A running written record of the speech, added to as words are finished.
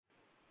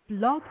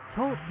Blog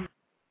Talk.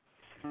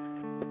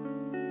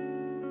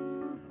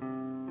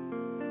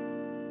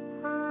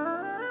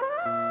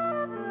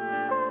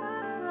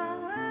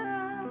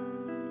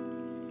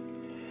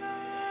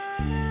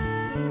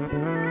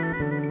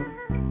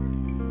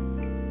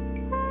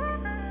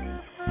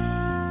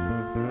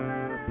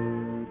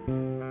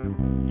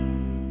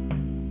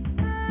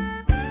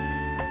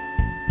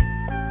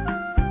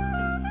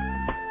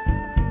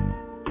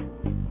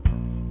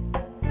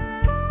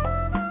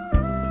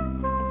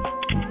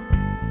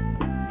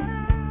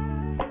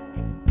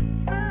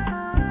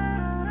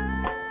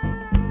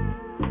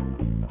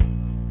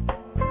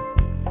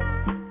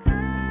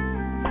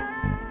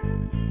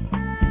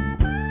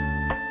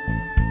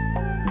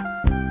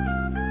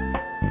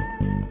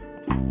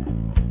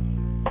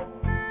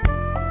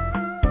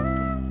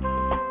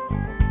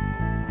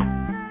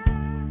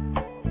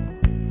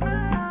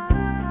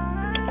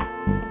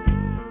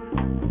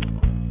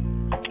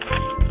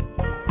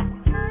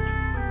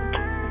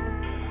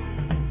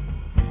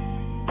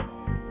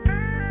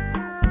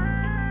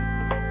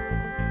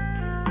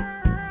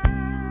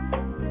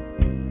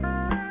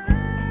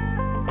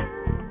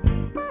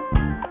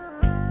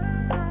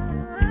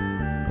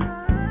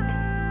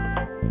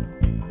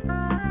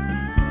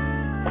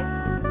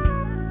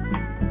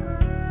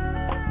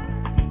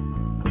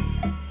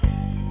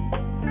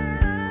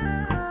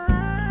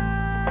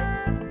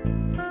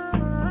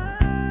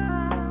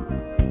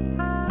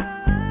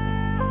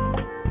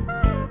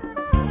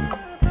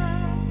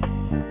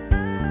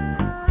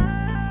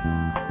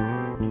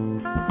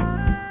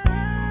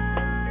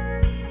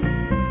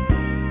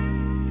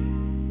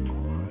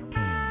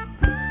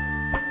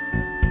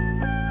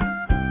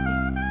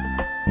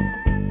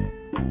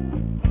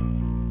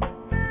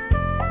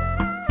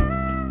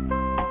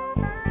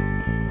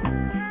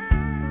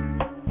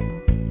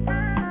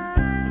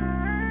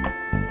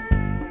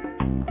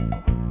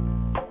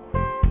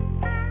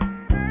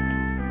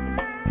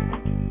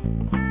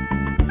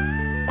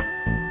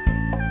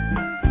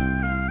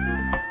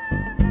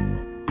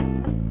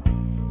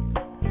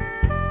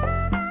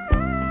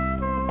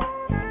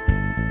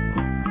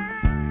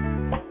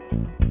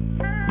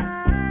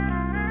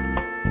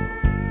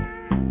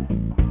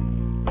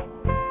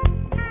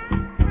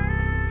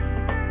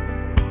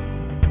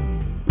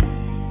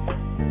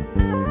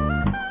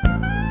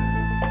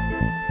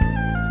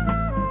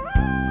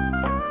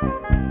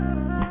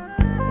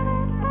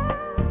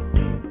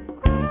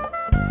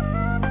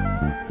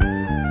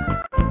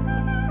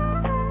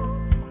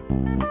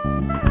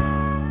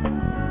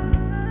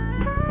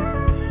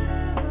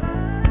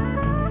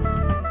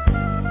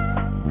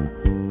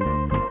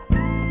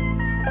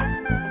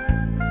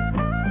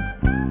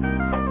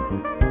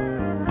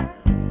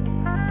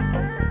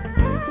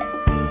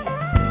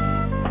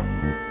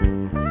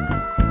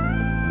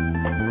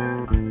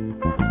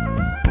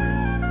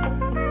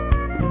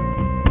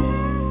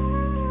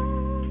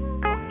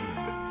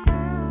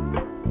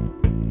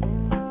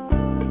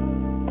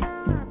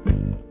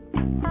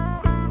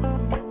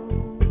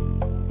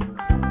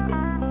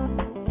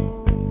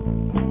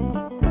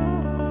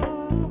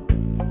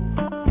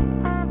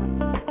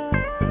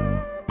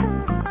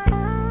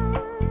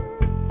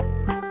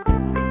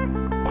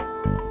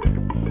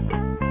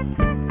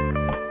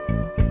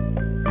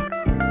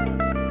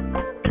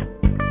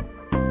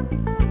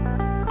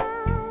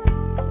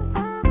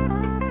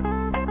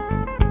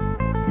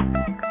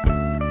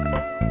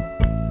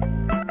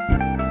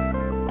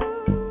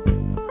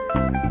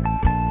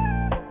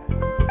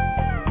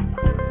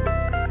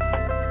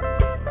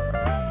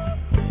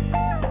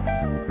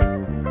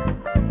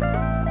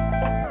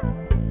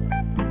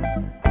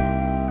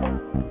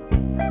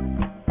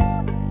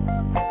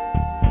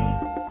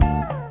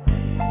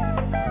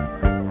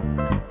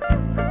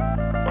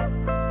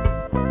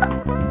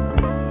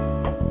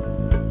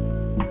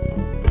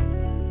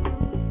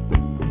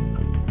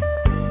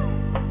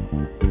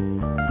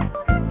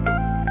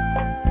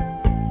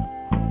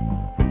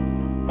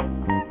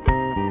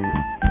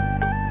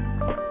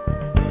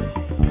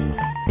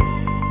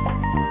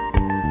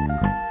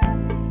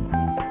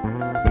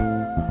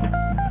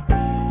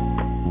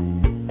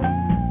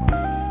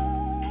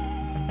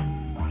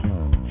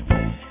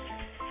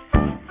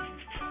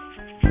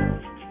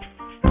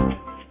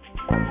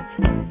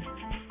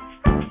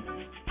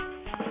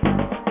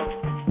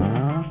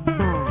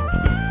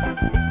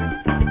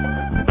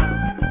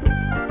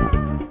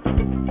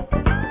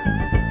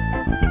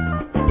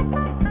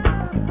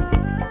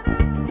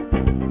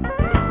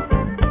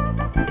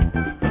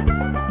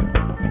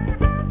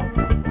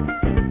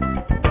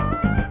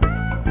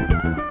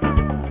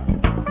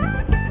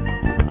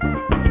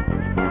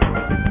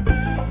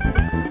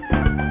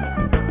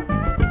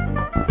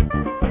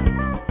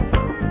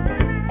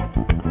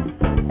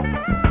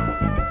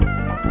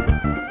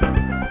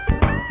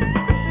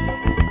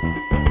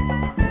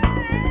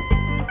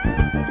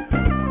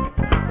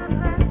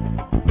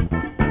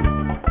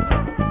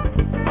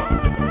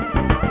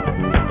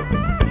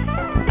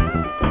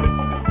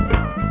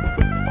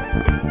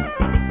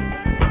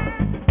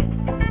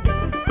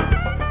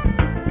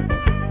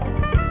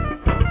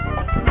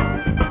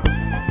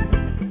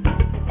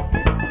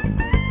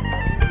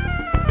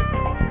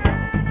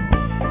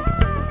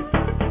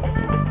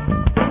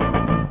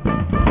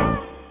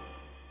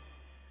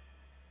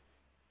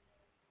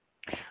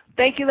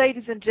 Thank you,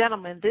 ladies and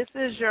gentlemen. This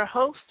is your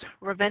host,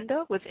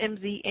 Ravinda, with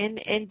MZN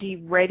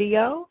Indie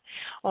Radio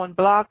on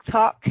Blog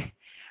Talk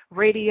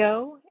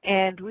Radio,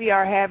 and we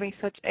are having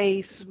such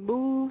a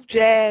smooth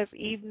jazz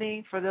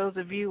evening for those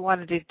of you who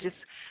wanted to just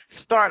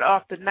start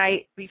off the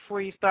night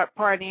before you start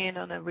partying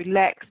on a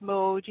relaxed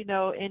mode,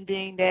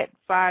 ending that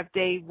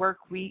 5-day work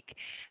week.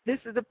 This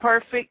is the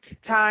perfect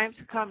time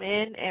to come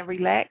in and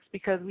relax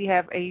because we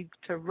have a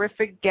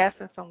terrific guest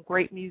and some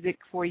great music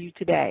for you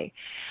today.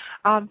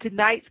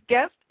 Tonight's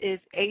guest is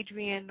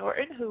Adrian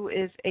Norton, who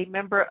is a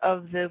member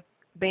of the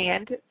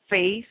band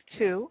Phaze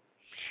 2.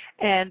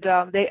 And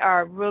they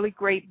are a really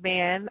great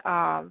band.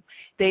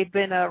 They've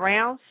been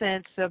around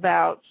since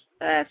about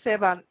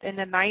in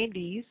the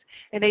 90s,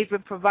 and they've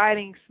been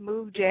providing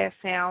smooth jazz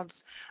sounds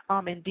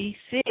in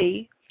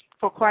D.C.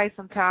 for quite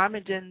some time,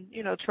 and then,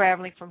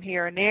 traveling from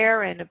here and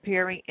there and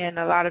appearing in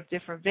a lot of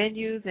different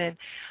venues. And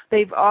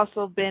they've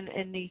also been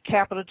in the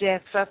Capitol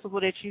Jazz Festival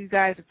that you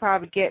guys are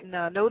probably getting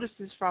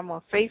notices from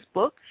on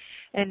Facebook,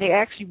 and they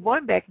actually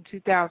won back in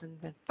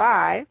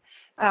 2005.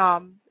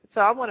 So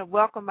I want to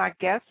welcome my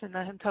guest and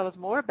let him tell us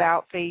more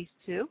about Phaze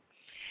 2.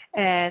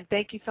 And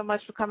thank you so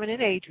much for coming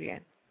in, Adrian.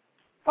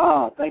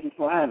 Oh, thank you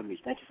for having me.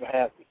 Thank you for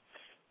having me.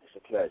 It's a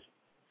pleasure.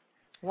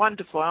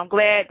 Wonderful. I'm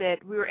glad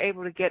that we were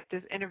able to get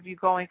this interview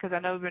going because I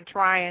know we've been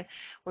trying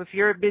with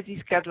your busy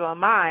schedule and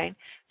mine.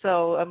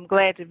 So I'm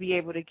glad to be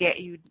able to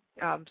get you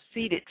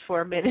seated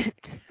for a minute.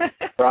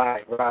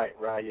 Right. Yeah,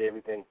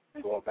 everything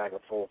going back and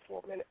forth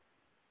for a minute.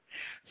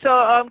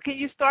 So can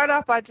you start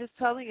off by just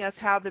telling us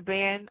how the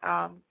band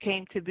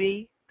came to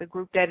be, the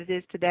group that it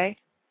is today?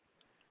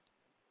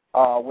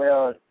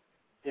 Well,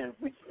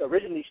 we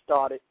originally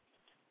started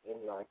in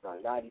like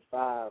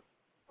 95.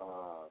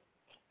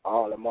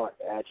 All of Mark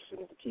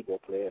Atchison, the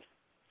keyboard player,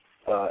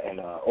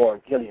 and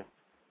Oren Gilliam,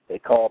 they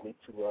called me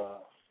to,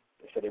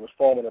 they said they was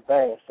forming a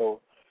band.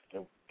 So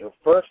the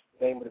first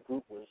name of the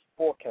group was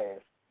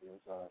Forecast.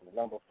 It was the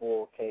number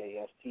 4,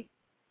 KAST.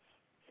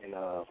 And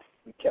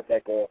we kept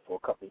that going for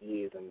a couple of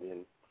years, and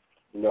then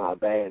you know how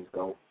bands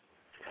go.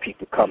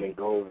 People come and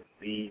go and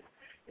leave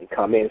and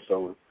come in.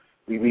 So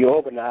we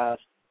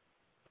reorganized.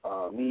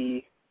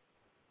 Me,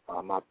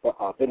 my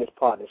business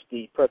partner,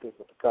 Steve Perkins,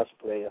 the percussion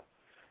player,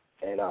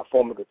 and our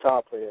former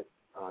guitar player,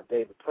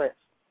 David Prince.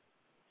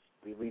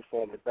 We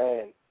reformed the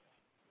band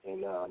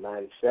in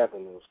 97.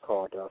 It was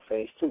called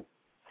Phaze 2.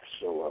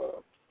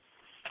 So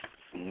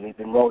we've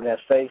been rolling that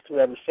Phaze 2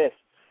 ever since.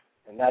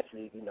 And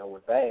naturally,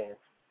 with bands,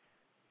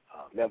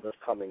 members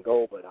come and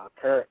go, but our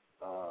current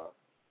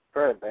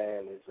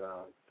band is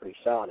pretty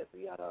solid.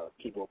 We got a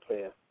keyboard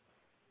player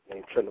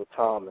named Trendle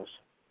Thomas,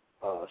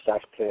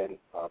 sax player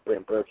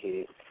Brent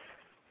Burkhead,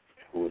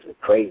 who is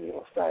crazy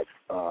on sax,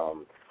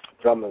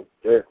 drummer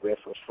Derek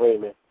Redford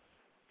Freeman,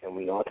 and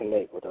we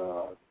alternate with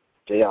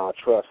J.R.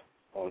 Truss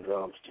on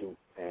drums too,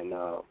 and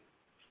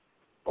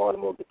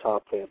Baltimore guitar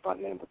player by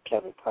the name of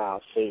Kevin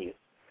Powell Sr.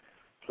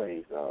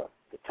 plays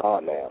guitar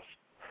now.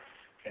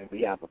 And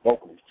we have a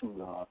vocalist too,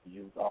 we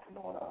use off and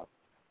on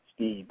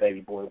Steve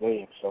Baby Boy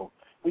Williams. So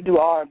we do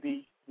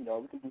R&B, we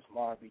can do some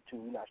R&B too.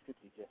 We're not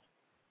strictly just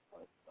a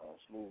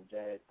smooth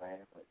jazz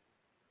band, but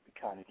we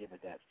kind of give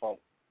it that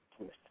funk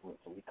twist to it,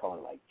 so we call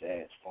it like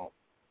jazz funk.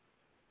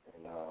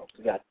 And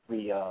we got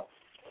 3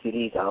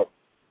 CDs out.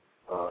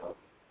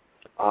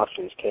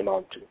 Options came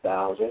out in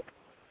 2000,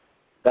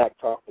 Back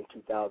Talk in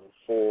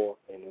 2004,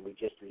 and then we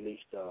just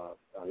released a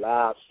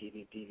live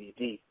CD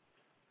DVD.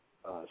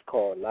 It's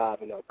called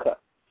Live and Uncut.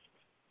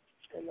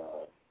 And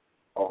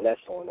all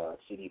that's on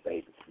CD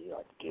Baby if you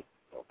like to get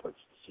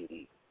purchase the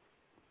CD.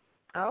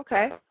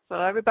 Okay.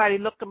 So everybody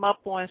look them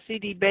up on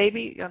CD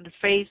Baby under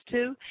Phaze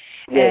 2.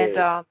 Yeah.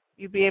 And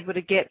you'll be able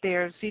to get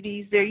their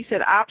CDs there. You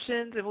said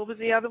Options, and what was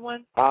the other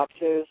one?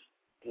 Options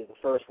is the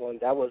first one.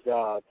 That was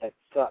that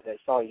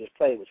song you just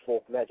played was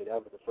Fourth Measure. That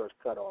was the first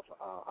cut off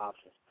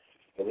Options.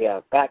 And we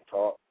have Back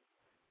Talk.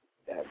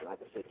 That's,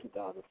 like I said,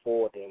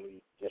 2004. Then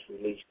we just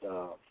released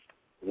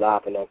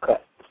Live and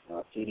Uncut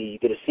CD. You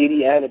get a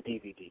CD and a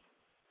DVD.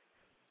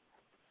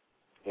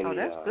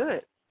 That's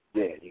good.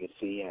 Yeah, you get a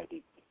CD and a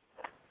DVD.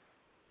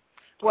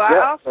 Well, I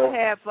also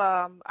have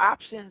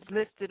options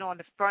listed on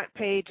the front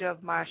page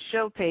of my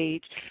show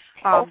page,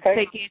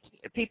 taking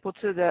people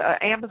to the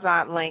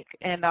Amazon link,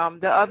 and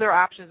the other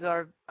options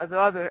the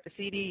other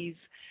CDs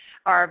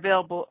are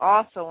available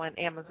also on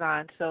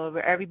Amazon. So if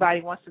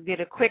everybody wants to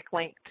get a quick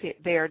link to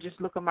there, just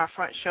look on my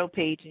front show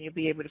page and you'll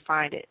be able to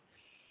find it.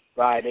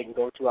 Right, they can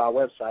go to our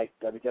website,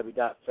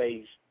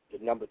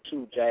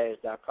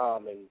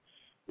 www.phaze2jazz.com, and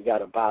we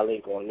got a buy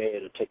link on there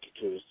to take you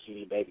to the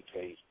CD Baby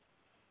page.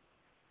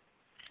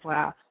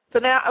 Wow. So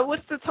now,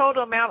 what's the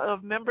total amount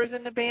of members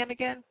in the band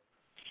again?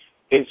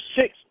 It's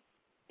 6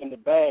 in the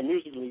band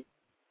musically,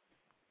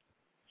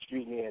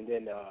 and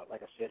then,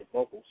 like I said, the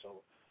vocals.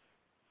 So,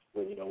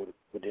 with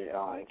the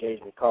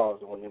engagement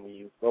calls on them, we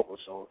use vocals.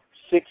 So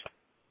 6,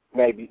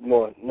 maybe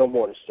more, no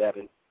more than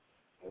 7.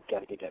 We've got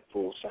to get that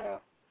full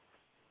sound.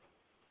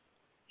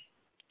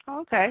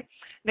 Okay.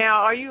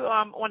 Now, are you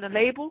on a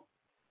label?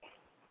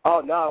 Oh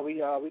no, we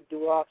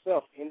do it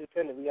ourselves,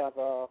 independent. We have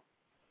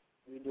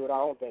We do it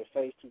our own thing,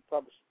 Phaze 2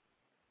 Publishing.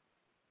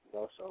 You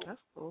know, so that's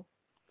cool.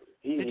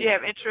 Did you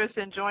have interest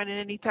in joining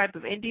any type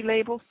of indie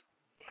labels?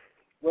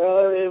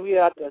 Well, we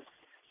have to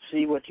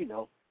see what they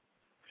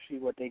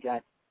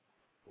got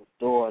in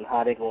store and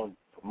how they're going to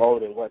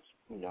promote and how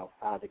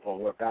they're going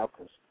to work out.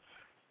 Because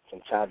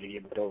sometimes you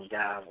get with those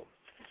guys and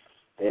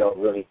they don't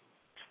really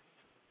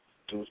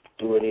do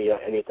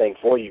anything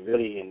for you,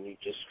 really, and you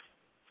just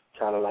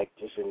kind of like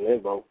just in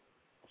limbo.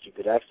 But you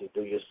could actually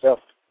do yourself.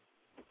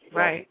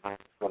 Right.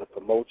 Going to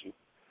promote you.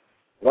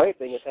 The only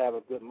thing is have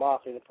a good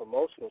marketing and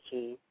promotional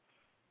team.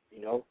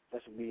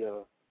 That's what we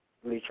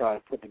really trying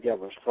to put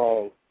together a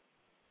strong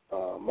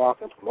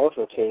marketing and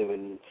promotional team,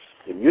 and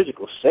the music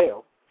will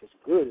sell. If it's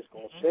good, it's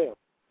going to sell.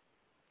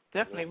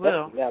 Definitely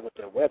will. Now with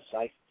their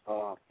website,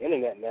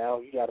 internet now,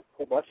 you got a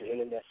whole bunch of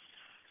internet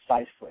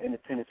sites for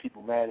independent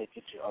people, man, to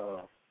get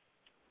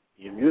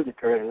your music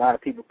heard, and a lot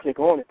of people click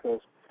on it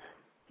because,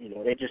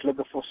 they're just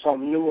looking for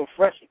something new and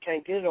fresh. You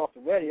can't get it off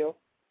the radio.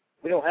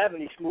 We don't have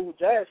any smooth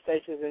jazz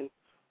stations in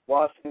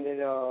Washington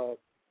and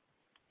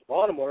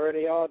Baltimore.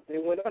 They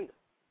went under.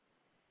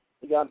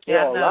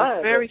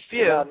 It's very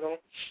few.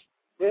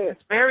 Yeah.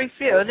 It's very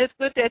few, and it's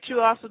good that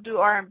you also do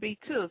R&B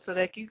too, so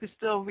that you can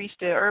still reach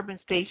the urban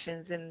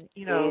stations and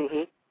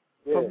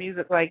for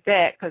music like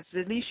that, because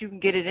at least you can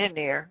get it in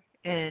there,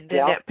 and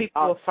then that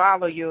people will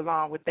follow you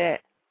along with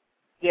that.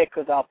 Yeah,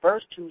 because our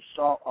first two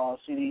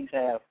CDs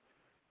have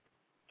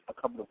a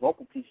couple of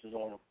vocal pieces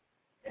on them,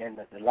 and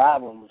the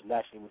live one was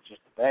actually with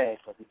just the band.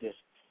 So the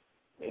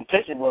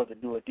intention was to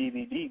do a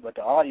DVD, but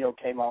the audio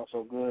came out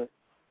so good,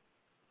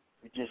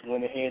 we just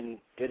went ahead and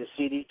did a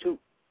CD too.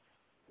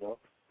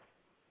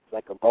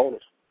 Like a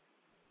bonus.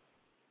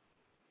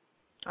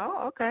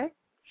 Oh, okay.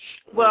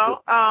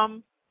 Well,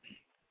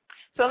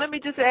 so let me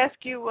just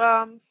ask you,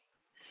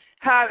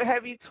 how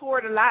have you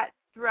toured a lot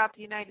throughout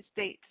the United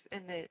States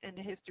in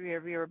the history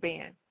of your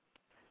band?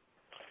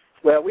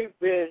 Well, we've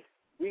been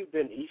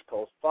East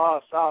Coast.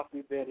 Far south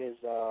we've been is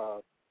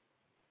North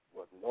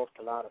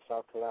Carolina,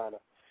 South Carolina,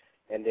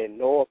 and then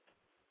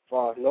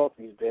far north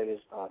we've been is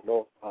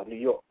New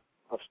York,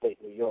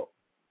 upstate New York.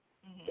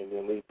 Mm-hmm. And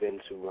then we've been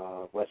to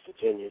West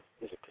Virginia.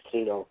 There's a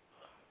casino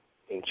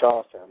in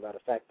Charlestown. Matter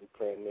of fact, we're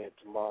playing there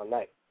tomorrow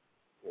night.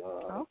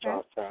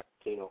 Charlestown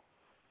Casino.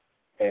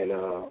 And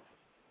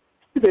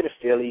we've been to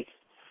Philly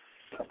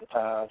a couple of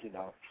times,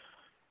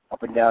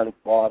 up and down the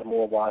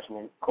Baltimore,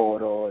 Washington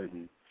corridor,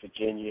 and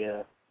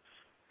Virginia,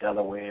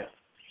 Delaware,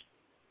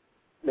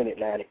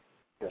 Mid-Atlantic.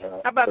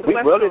 How about the West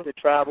Coast? We're willing to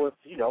travel,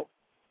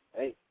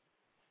 hey.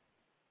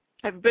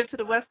 Have you been to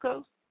the West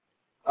Coast?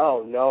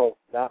 Oh, no,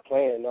 not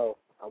playing, no.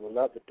 I would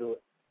love to do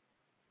it,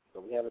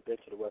 but we haven't been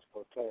to the West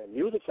Coast playing.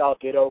 Music's out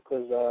there, though,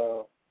 because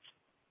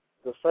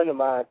a friend of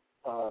mine,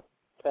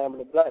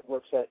 Pamela Black,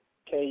 works at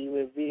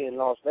KUNV in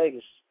Las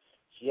Vegas.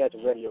 She has a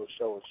radio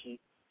show, and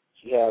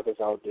she has us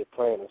out there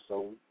playing,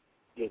 so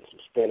we get some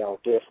spin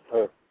out there from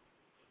her.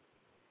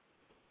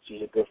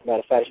 She's a good, matter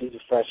of fact, she's a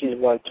friend. She's the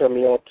one to turn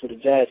me on to the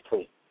Jazz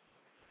Queen.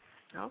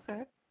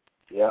 Okay.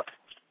 Yep.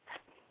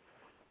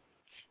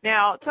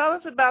 Now, tell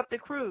us about the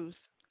cruise.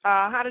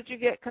 How did you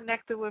get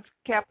connected with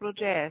Capital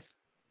Jazz?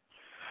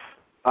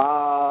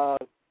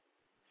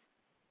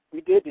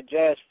 We did the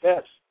Jazz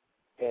Fest,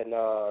 and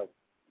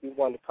we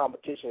won the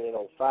competition in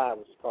 2005,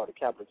 which is called the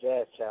Capital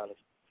Jazz Challenge.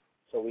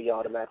 So we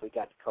automatically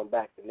got to come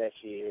back the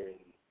next year,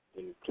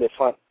 and Cliff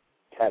Hunt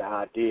had an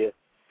idea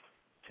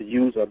to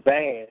use a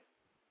band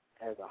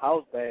as a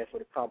house band for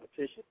the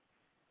competition.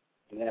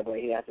 And that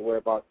way he didn't have to worry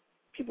about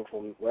people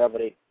from wherever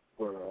they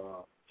were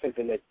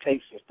printing their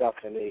tapes and stuff,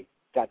 and they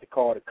got the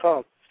call to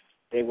come.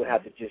 They would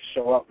have to just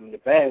show up, and the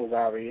band was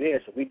already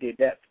there. So we did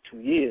that for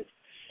 2 years,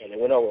 and it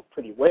went over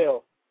pretty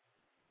well.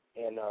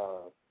 And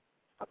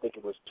I think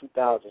it was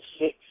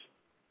 2006.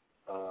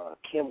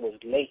 Kim was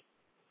late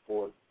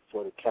for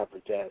the Capital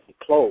Jazz. It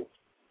closed,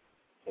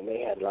 and they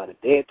had a lot of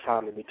dead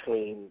time in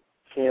between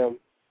Kim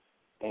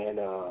and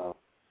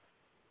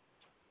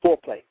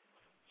Foreplay.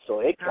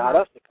 So it got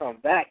us to come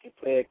back and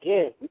play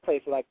again. We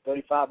played for like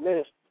 35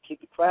 minutes to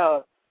keep the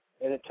crowd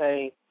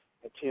entertained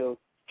until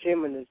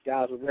Kim and his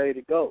guys were ready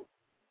to go.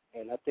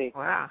 And I think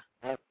I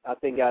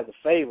think as a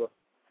favor,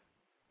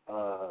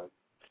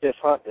 Cliff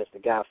Hunt, that's the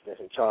guy that's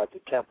in charge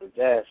of Capital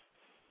Jazz,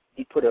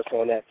 he put us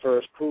on that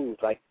first cruise.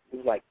 It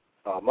was like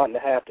a month and a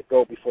half to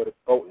go before the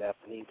boat left,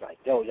 and he's like,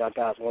 "Yo, y'all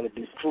guys want to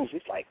do the cruise?"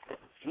 He's like,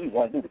 "We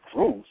want to do the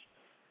cruise."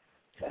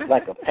 That's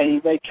like a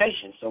paid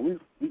vacation, so we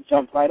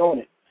jumped right on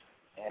it,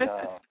 and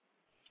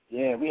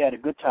yeah, we had a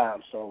good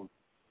time. So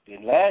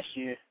then last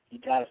year he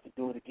got us to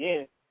do it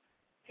again,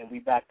 and we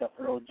backed up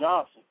Earl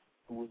Johnson,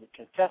 who was a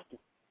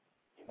contestant.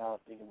 And I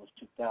think it was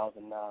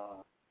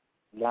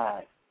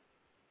 2009.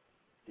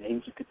 Yeah, he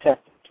was a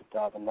contestant in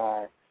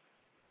 2009.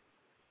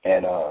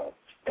 And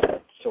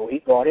so he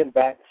brought him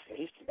back.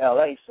 He's from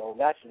L.A., so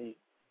naturally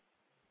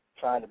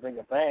trying to bring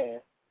a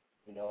band,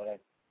 that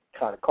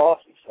kind of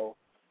costly. So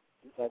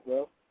he's like,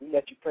 well, we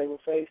let you play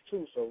with Phaze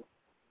too. So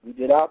we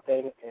did our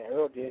thing, and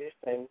Earl did his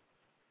thing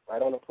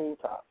right on the pool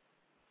top.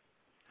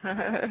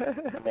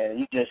 Man,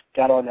 you just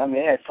got on. I mean,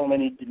 it had so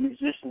many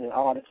musicians and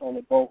artists on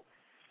the boat.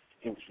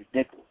 It was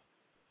ridiculous.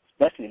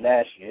 Especially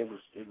last year, it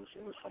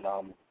was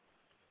phenomenal.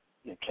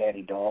 You know,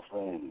 Candy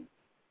Dolphin,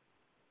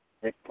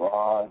 Rick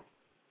Braun,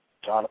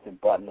 Jonathan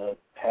Butler,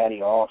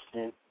 Patty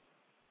Austin,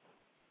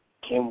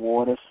 Kim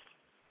Waters.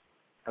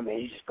 I mean,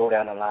 you just go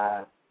down the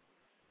line.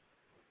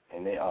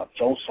 And then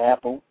Joe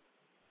Sample,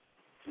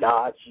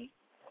 Najee.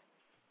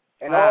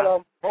 And all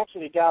of them, most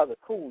of the guys are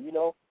cool, you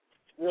know.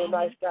 Real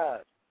nice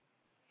guys.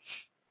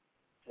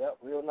 Yep,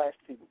 real nice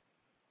people.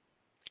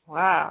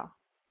 Wow.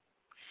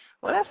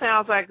 Well, that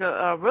sounds like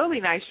a really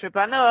nice trip.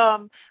 I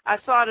know I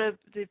saw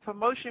the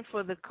promotion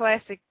for the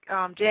Classic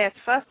Jazz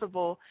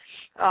Festival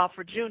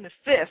for June the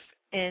 5th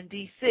in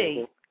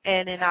D.C.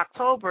 And in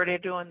October, they're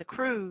doing the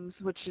cruise,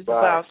 which is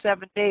about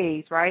 7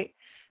 days, right?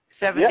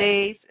 7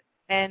 days.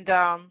 And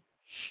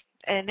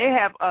they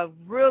have a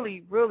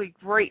really, really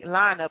great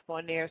lineup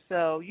on there.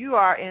 So you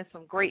are in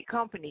some great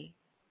company.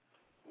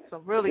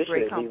 Some really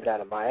great company. They're leaving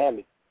out of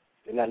Miami.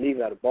 They're not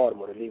leaving out of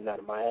Baltimore. They're leaving out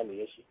of Miami,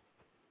 is she?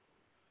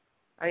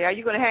 Are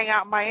you going to hang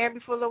out in Miami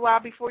for a little while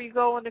before you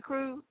go on the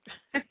cruise?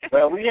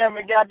 Well, we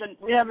haven't got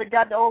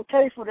the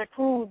okay for the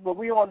cruise, but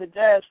we on the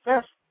Jazz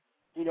Fest.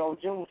 You know,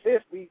 June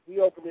 5th, we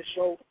open the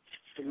show,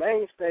 the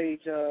main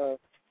stage.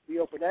 We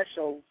open that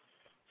show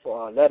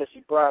for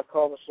Lettucey, Brian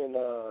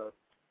Culverson,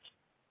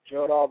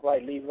 Gerald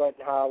Albright, Lee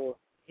Ruttenhauer,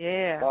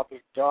 Marcus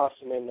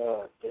Johnson, and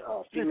the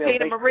female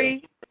Tina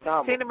Marie.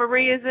 Tina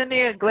Marie is in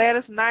there, and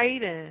Gladys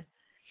Knight, and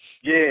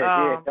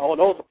all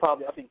those are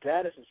probably. I think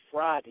Gladys is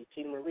Friday.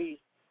 Tina Marie's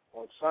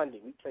on Sunday.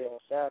 We play on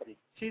Saturday.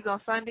 She's on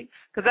Sunday?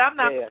 Because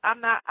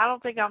I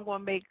don't think I'm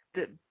going to make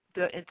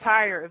the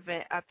entire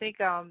event. I think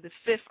the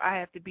 5th I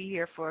have to be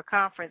here for a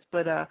conference,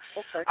 but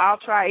I'll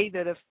try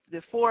either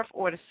the 4th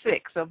or the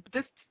 6th. So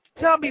just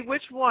tell me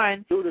which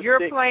one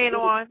you're playing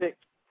on.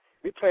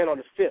 We're playing on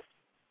the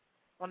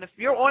 5th.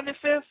 You're on the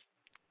 5th?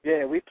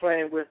 Yeah, we're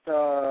playing with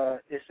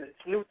it's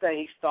a new thing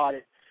he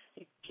started.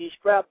 He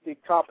scrapped the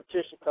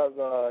competition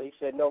because he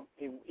said no.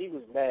 He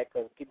was mad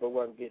because people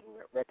weren't getting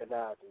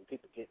recognized and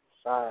people getting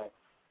signed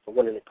for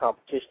winning the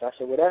competition. I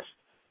said, well,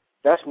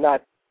 that's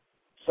not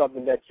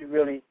something that you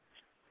really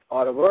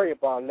ought to worry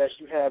about unless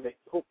you have it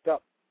hooked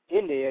up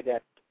in there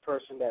that the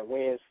person that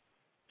wins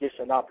gets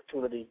an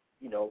opportunity,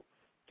 you know,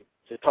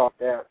 to talk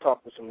to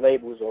some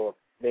labels or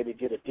maybe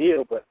get a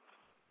deal. But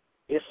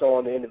it's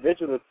on the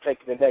individual to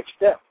take the next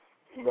step.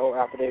 You know,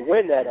 after they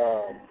win that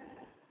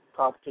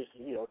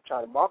competition, you know,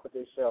 trying to market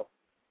themselves.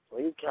 So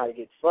he kind of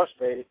gets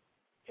frustrated,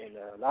 and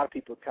a lot of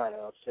people kind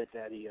of upset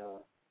that he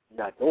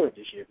not doing it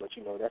this year. But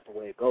you know, that's the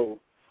way it goes.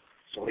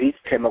 So he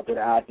came up with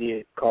an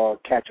idea called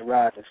Catch a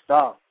Rising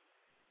Star.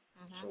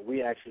 So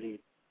we actually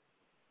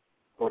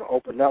going to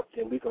open up,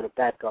 then we're going to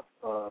back up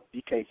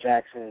B.K.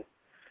 Jackson,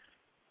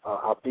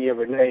 Althea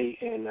Renee,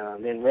 and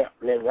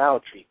Lynn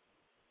Roundtree.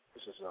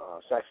 This is a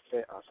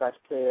sax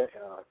player,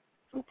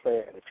 flute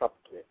player, and a trumpet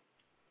player.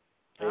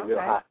 They're real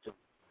hot too.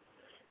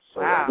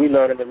 So we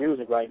learning the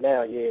music right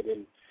now. Yeah,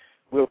 then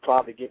we'll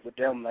probably get with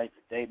them like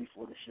the day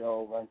before the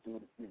show, run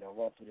through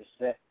the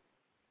set,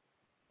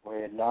 go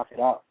ahead and knock it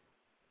out.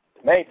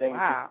 The main thing is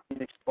to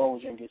get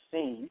exposed and get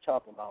seen. You're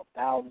talking about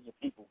thousands of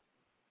people.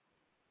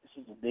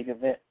 This is a big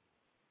event.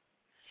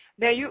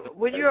 Now,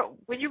 when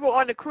you were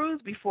on the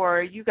cruise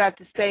before, you got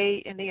to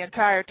stay in the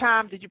entire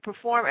time. Did you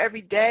perform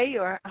every day,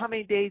 or how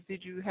many days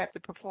did you have to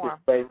perform?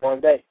 Just played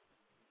one day.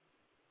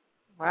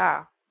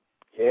 Wow.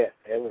 Yeah,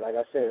 it was like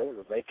I said, it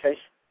was a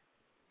vacation.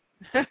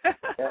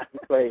 We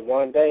played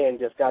one day and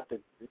just got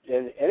and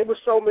it was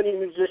so many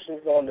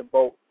musicians on the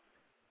boat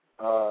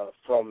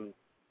from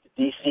the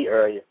D.C.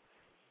 area.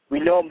 We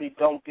normally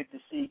don't get to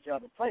see each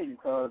other play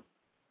because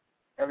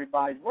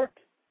everybody's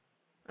working.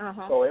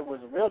 So it was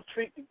a real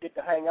treat to get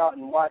to hang out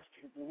and watch,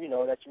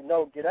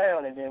 get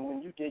down. And then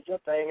when you did your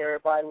thing,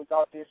 everybody was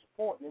out there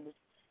supporting. It was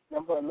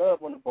number of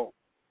love on the boat.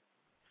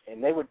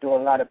 And they were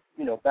doing a lot of,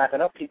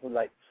 backing up people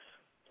like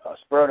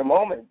Spur of the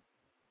Moment.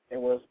 It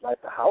was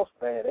like the house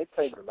band. They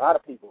played with a lot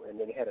of people. And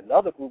then they had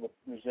another group of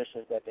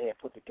musicians that they had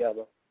put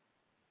together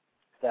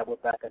that were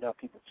backing up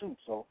people too.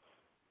 So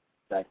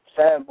like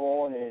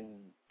Sanborn and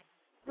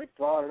Rick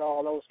Braun and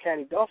all those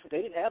Candy Dolphin,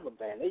 they didn't have a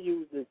band. They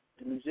used the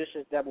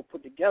musicians that were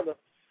put together,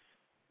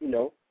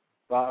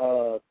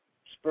 by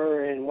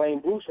Spur and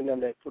Wayne Bruce and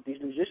them that put these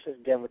musicians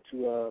together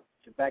to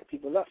back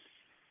people up.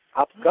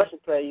 Our percussion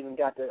player even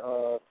got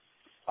the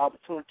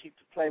opportunity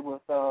to play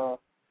with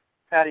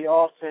Patty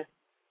Austin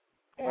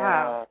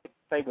and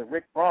play with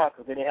Rick Braun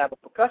because they didn't have a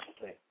percussion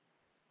player.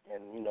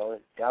 And, the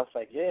guy was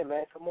like, yeah,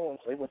 man, come on.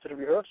 So he went to the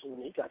rehearsal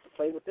and he got to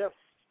play with them.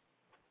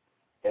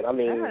 And, I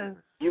mean,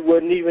 you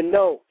wouldn't even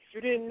know. If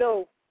you didn't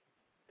know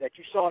that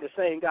you saw the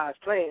same guys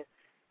playing,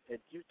 that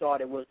you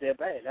thought it was their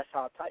band. That's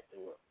how tight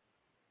they were.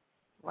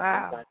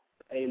 Wow. Got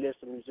a list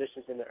of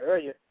musicians in the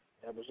area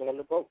that was on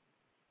the boat.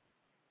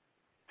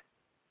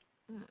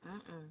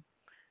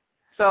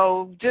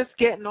 So just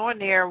getting on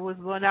there was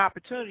one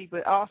opportunity,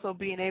 but also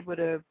being able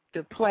to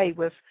play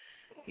with,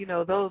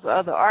 those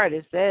other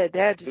artists, that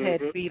just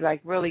had to be,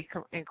 like, really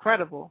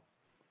incredible.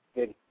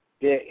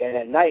 And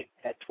at night,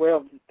 at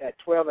 12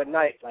 at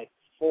night, like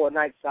 4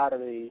 nights out of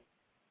the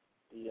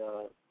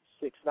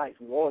 6 nights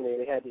we were on there,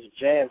 they had this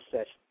jam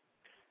session,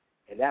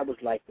 and that was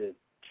like the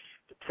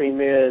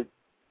premier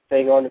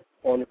thing on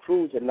the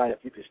cruise at night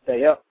if you could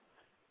stay up.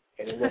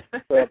 And it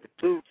went to the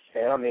cruise,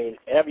 and I mean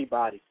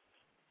everybody.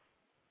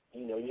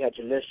 You know, you had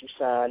your list you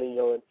signed, and, you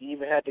know, and you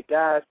even had the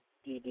guys,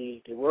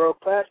 the world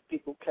class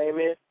people came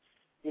in.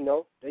 You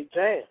know, they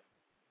jammed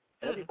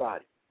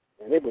everybody,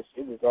 and it was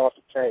off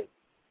the chain.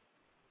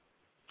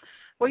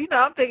 Well, you know,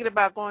 I'm thinking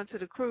about going to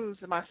the cruise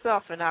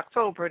myself in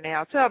October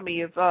now. Tell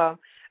me, if all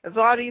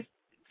these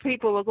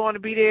people are going to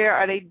be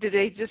there, do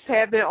they just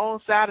have their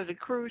own side of the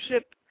cruise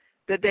ship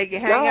that they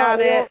can hang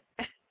out at?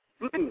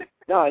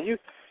 No,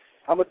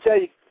 I'm gonna tell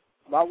you,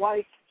 my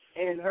wife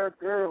and her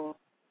girls,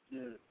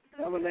 the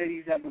other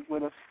ladies that was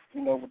with us,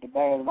 you know, with the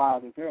Ball of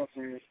Wild and Girl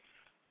series,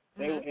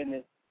 they were in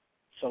the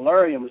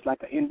solarium. It's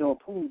like an indoor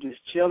pool,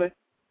 just chilling.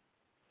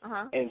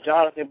 And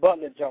Jonathan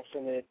Butler jumps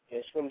in it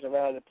and swims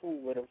around the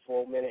pool with him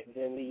for a minute and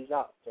then leaves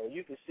out. So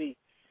you can see,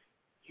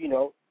 you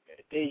know,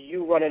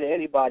 you run into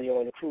anybody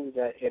on the cruise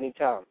at any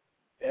time.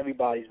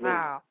 Everybody's moving.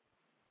 Wow.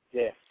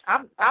 Yeah.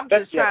 I'm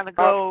just trying to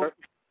go.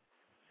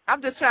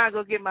 I'm just trying to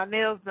go get my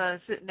nails done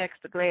and sit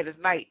next to Gladys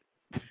Knight.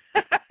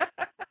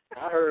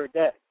 I heard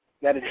that.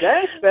 Now the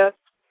Jazz Fest,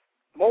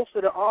 most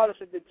of the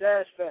artists at the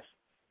Jazz Fest,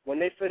 when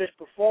they finish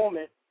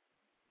performing,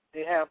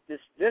 they have this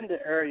vendor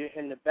area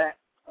in the back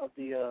of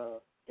the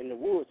in the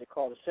woods. They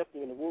call it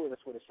Symphony in the Woods.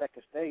 That's where the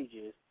second stage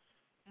is.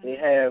 They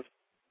have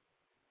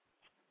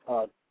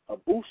a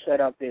booth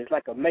set up there. It's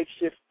like a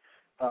makeshift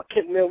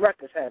Kent Mill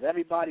Records has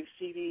everybody's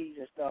CDs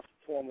and stuff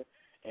performing.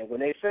 And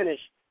when they finish,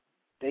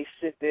 they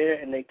sit there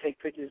and they take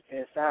pictures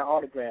and sign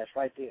autographs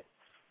right there.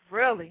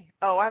 Really?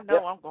 Oh, I know.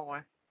 Yep. I'm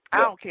going. I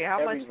don't care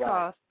how much it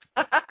costs.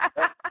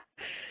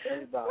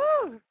 Everybody.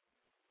 Woo.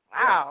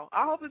 Wow.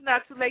 I hope it's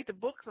not too late to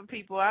book some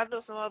people. I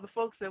know some other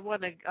folks that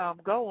want to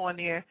go on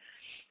there.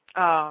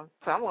 So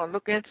I'm going to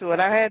look into it.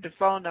 I had the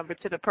phone number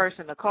to the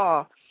person to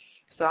call,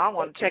 so I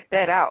want to check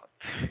that out.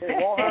 It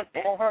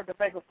won't hurt to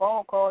make a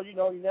phone call. You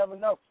know, you never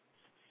know.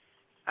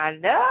 I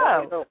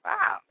know.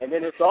 Wow. And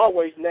then it's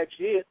always next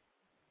year.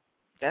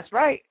 That's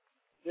right.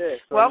 Yeah.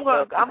 So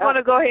well, I'm going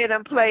to go ahead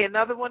and play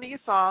another one of your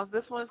songs.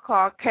 This one's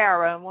called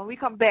Kara. And when we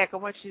come back, I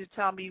want you to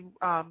tell me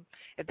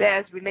if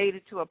that is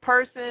related to a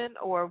person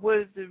or what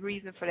is the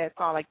reason for that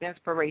song, like the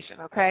inspiration,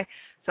 okay?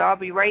 So I'll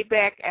be right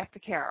back after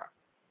Kara.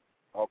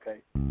 Okay.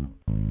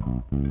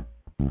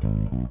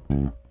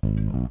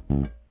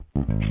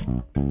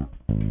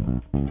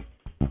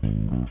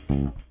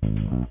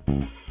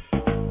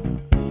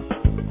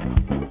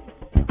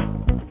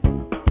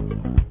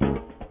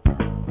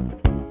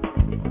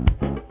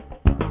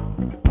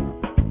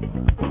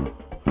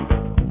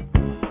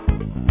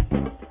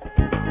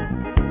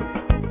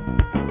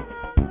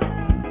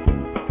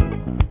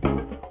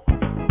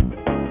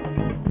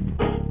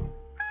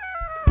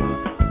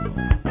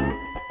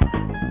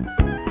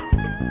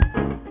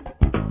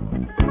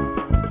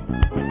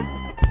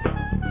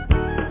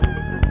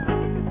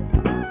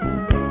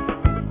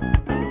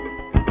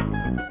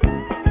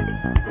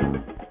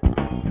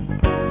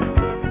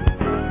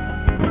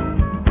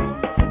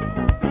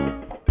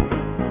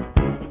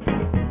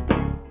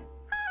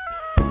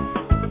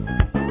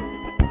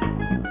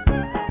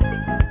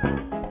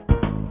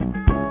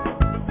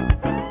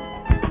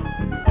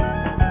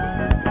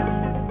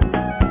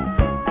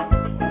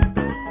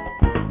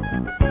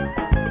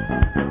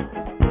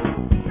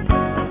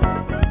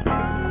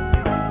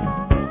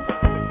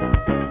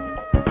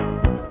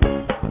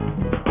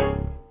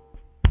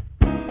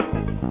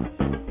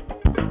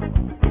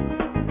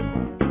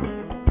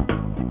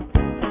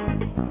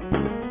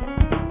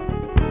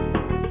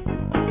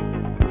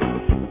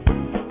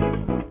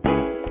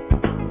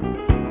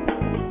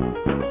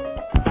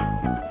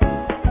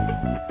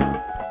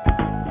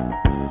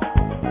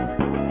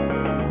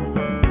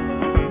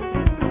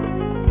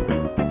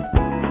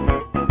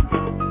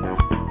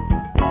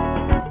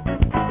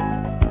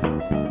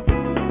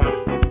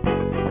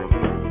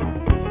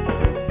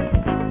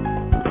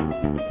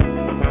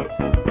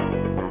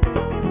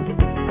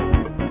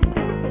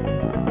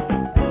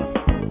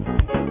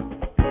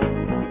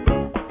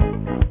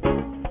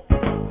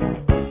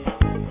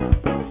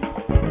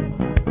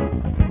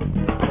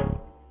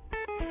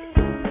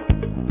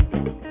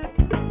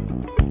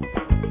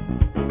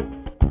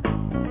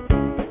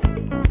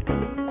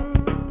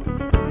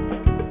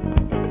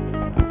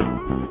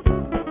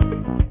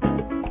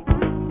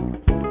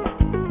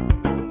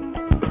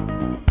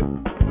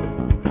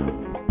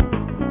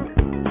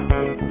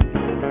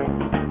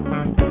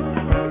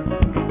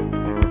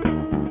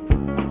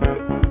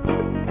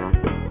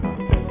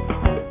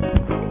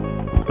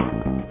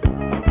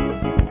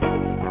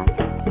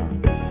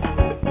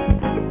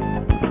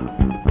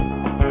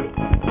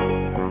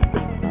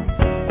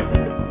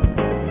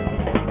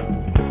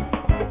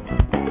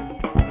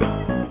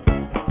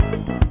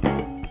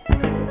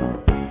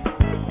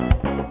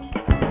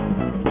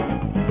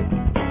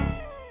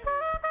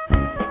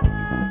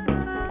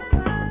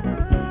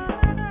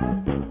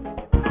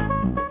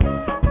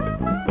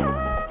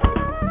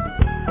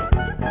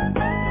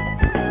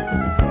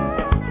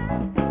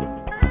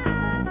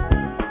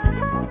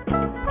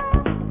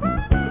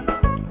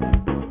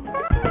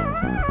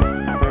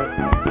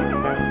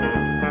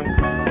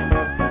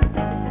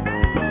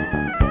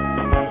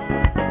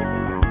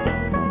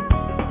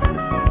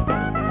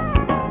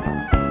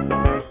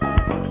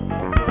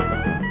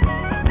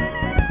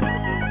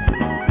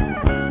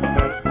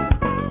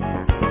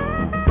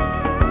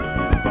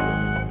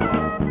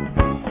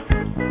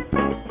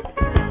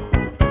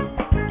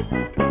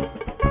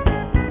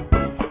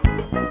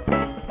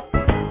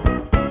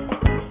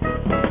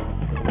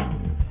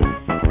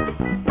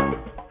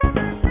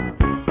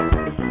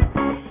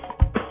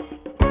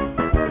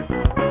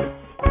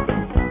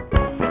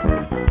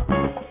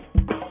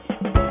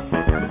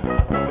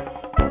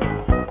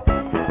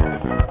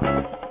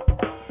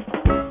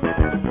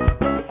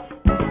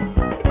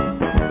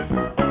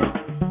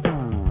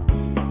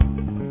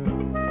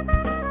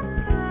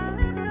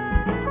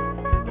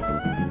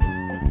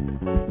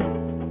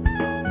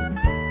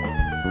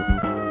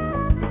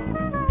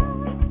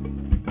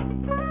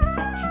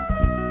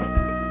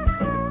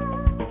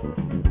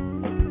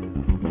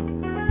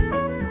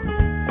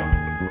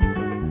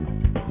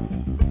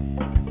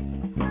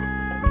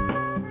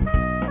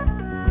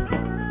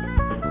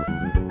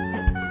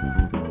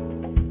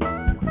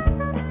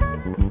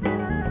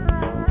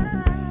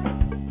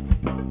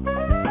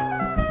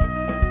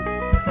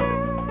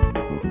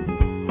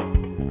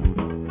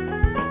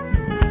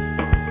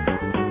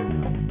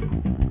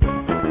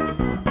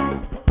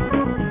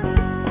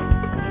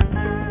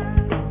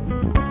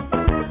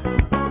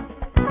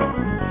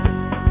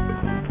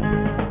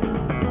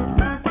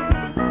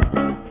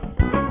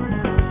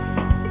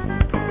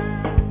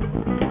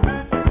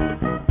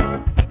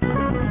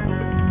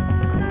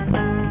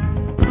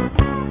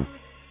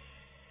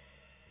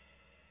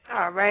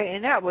 right?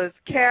 And that was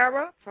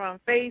Kara from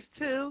Phase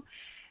 2.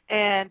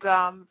 And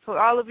for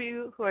all of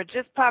you who are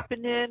just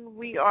popping in,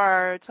 we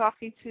are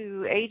talking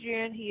to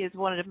Adrian. He is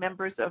one of the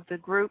members of the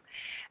group,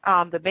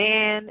 the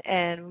band,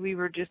 and we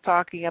were just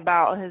talking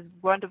about his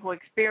wonderful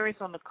experience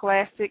on the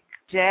Classic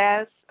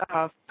Jazz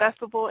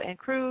Festival and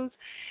Cruise.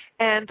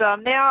 And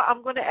now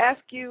I'm going to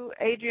ask you,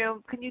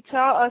 Adrian, can you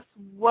tell us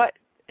what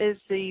is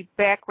the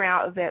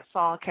background of that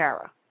song,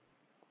 Kara?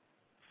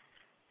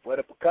 Well,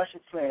 the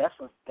percussion player,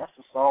 that's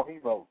a song he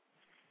wrote.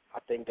 I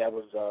think that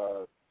was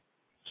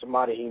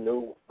somebody he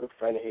knew, good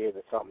friend of his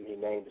or something, he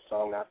named the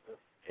song after.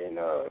 And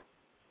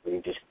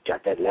we just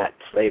got that Latin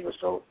flavor,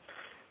 so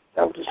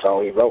that was the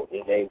song he wrote,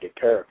 and he named it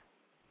Kara.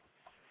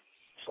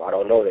 So I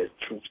don't know the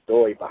true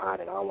story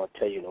behind it. I don't want to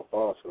tell you no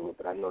falsehood,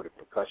 but I know the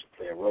percussion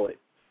player wrote it,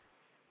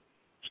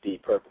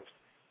 Steve Purpose.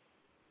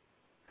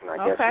 And I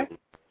guess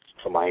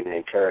somebody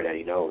named Kara that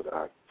he knows.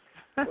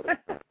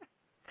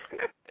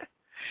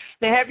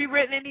 Now, have you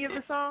written any of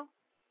the songs?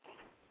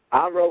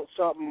 I wrote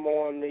something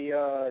on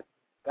the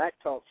Back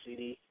Talk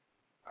CD.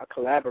 I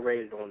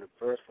collaborated on the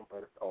first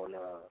one, on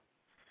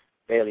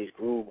Bailey's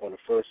Groove on the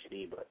first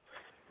CD, but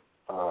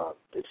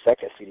the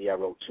second CD I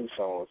wrote 2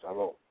 songs. I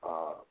wrote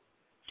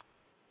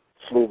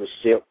Smooth as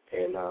Silk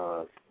and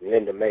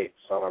Linda May,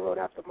 song I wrote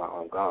after my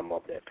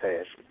godmother that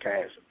passed from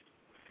cancer.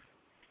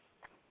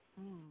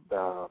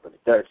 But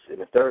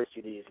the third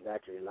CD is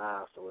naturally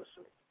live, so it's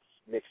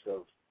a mix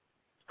of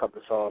a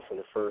couple of songs from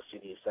the first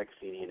CD, the second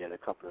CD, and then a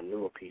couple of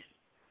newer pieces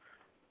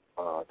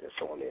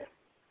that's on there.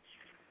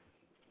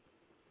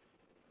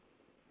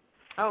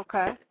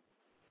 Okay.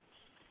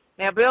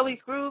 Now, Bailey's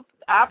Groove,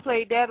 I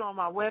played that on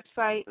my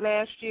website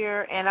last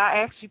year, and I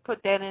actually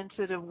put that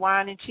into the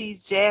Wine and Cheese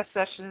Jazz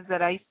sessions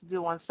that I used to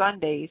do on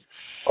Sundays.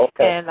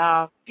 Okay.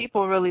 And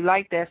people really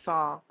liked that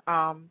song.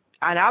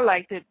 And I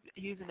liked it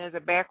using it as a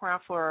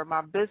background for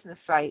my business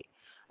site.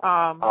 When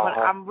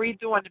I'm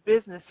redoing the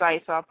business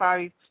site, so I'll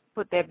probably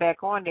put that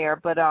back on there.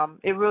 But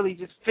it really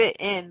just fit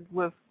in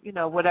with,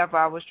 whatever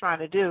I was trying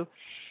to do.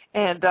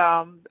 And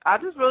I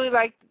just really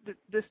like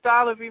the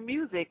style of your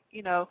music,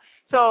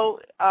 So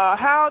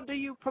how do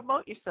you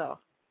promote yourself?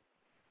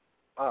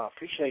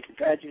 Appreciate it.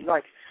 Glad you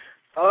like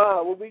it.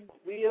 Well, we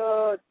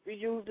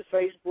use the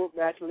Facebook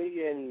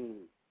naturally,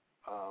 and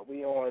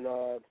we on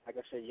like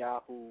I said,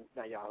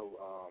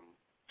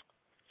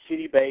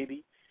 City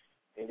Baby,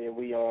 and then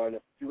we on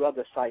a few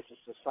other sites.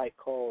 It's a site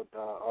called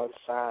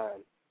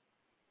Unsigned,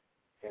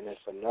 and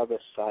it's another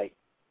site.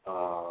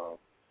 What's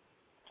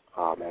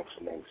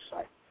the name of the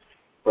site?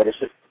 But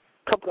it's a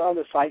couple of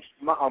other sites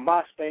on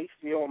MySpace.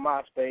 We're on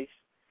MySpace,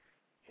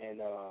 and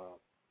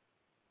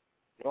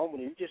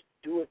normally we just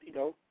do it,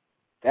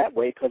 that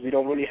way because we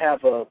don't really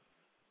have a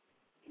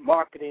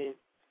marketing,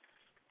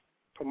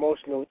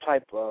 promotional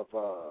type of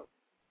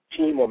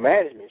team or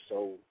management.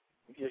 So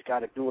we just got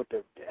to do it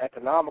the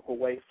economical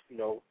way,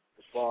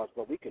 as far as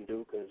what we can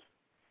do. Because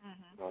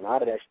a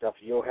lot of that stuff,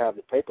 you don't have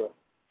the paper,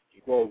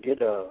 you won't get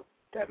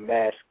that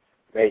mass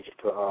major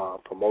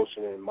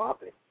promotion and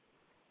marketing.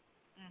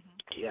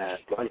 Yeah,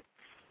 money.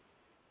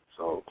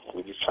 So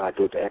we just try to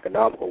do it the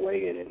economical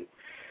way, and then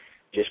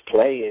just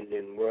play, and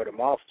then word of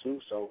mouth too.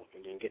 So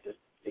and then get the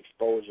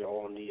exposure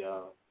on the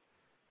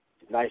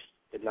nice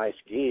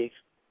gigs,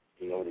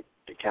 the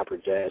Capitol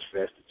Jazz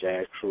Fest, the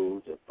Jazz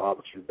Cruise, the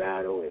Barbecue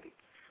Battle, and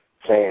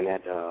playing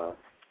at the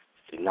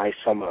nice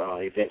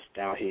summer events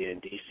down here in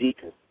D.C.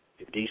 Because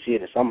in D.C.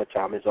 in the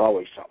summertime, there's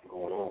always something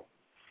going on.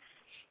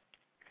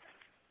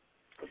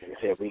 Like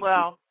I said, we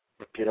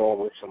get on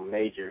with some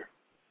major.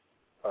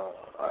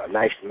 A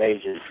nice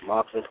major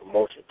marketing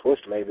promotion push,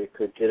 maybe it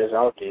could get us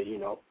out there,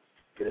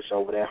 get us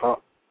over that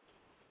hump.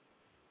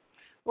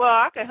 Well,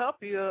 I can help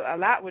you a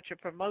lot with your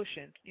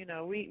promotion.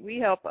 We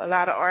help a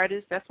lot of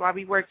artists. That's why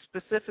we work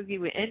specifically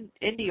with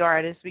indie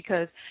artists,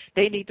 because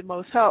they need the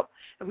most help.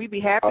 And we'd be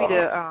happy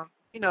to,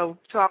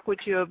 talk with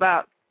you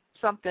about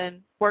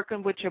something,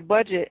 working with your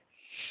budget.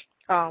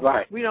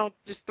 Right. We don't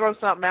just throw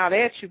something out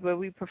at you, but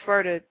we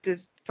prefer to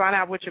just find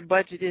out what your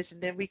budget is, and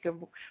then we can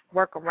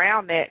work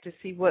around that to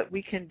see what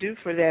we can do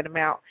for that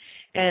amount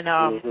and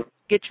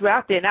get you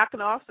out there. And I can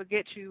also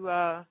get you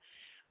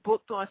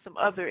booked on some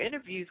other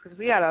interviews, because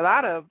we got a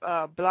lot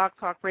of Blog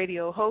Talk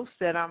Radio hosts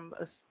that I'm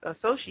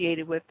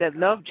associated with that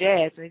love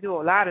jazz, and they do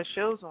a lot of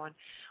shows on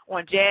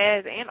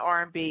jazz and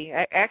R&B.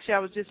 Actually, I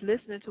was just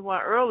listening to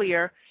one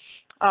earlier,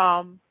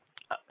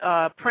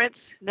 Prince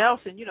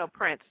Nelson,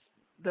 Prince,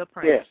 the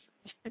Prince.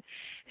 Yeah.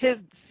 His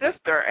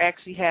sister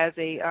actually has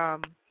a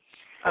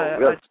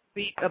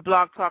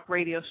Blog Talk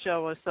Radio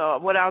show, and so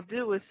what I'll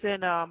do is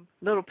send a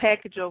little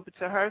package over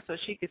to her so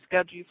she can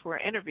schedule you for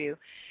an interview.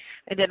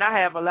 And then I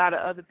have a lot of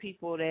other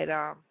people that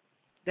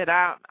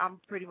I'm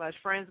pretty much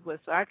friends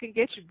with, so I can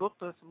get you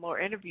booked on some more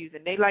interviews,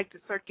 and they like to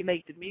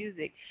circulate the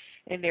music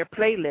in their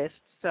playlist.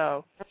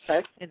 So,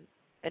 okay.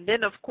 And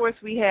then of course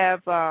we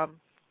have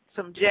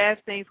some jazz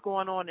things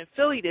going on in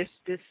Philly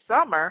this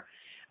summer.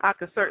 I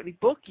could certainly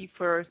book you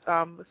for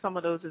some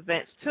of those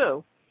events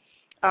too.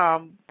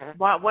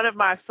 one of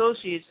my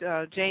associates,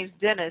 James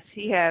Dennis,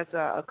 he has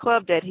a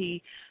club that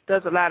he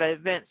does a lot of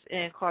events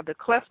in called the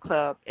Clef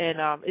Club, and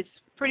it's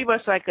pretty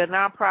much like a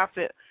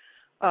nonprofit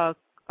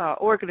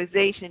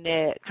organization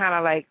that kind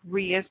of like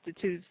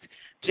reinstitutes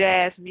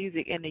jazz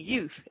music in the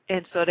youth,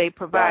 and so they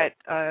provide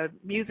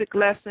music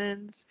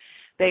lessons.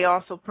 They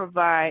also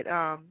provide,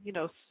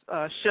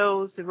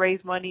 shows to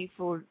raise money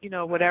for,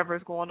 whatever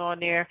is going on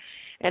there,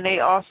 and they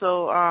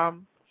also,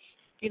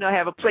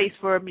 have a place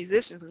for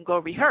musicians to go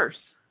rehearse.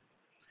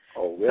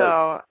 Oh, really?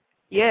 So,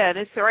 yeah, and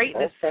it's right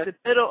in the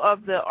middle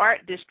of the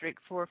art district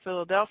for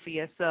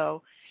Philadelphia.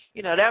 So,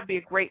 that'd be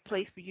a great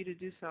place for you to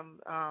do some.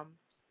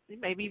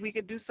 Maybe we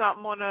could do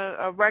something on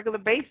a regular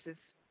basis.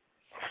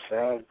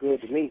 Sounds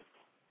good to me.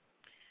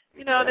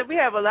 Then we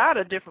have a lot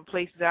of different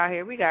places out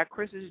here. We got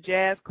Chris's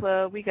Jazz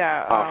Club. We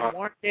got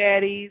Warm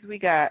Daddies. We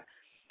got.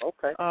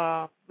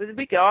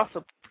 We could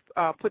also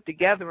put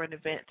together an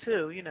event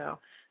too.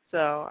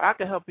 So I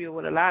could help you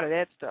with a lot of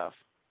that stuff.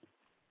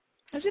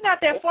 Cause you're not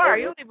that far.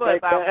 You only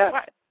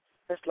about.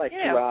 That's like 2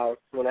 hours,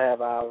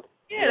 2.5 hours.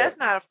 Yeah,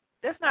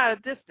 that's not a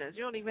distance.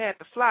 You don't even have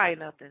to fly or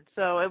nothing.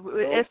 So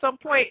at some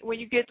point when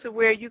you get to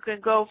where you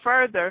can go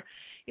further,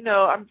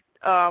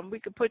 we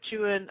could put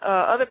you in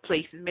other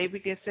places. Maybe we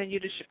can send you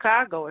to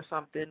Chicago or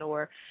something.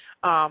 Or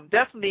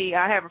definitely,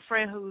 I have a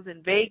friend who's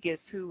in Vegas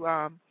who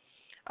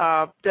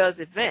does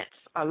events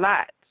a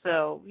lot.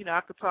 So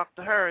I could talk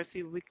to her and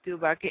see what we could do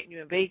about getting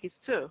you in Vegas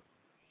too.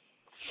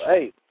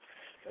 Hey,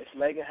 let's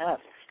make it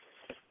happen.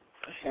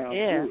 That sounds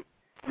good.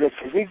 Look,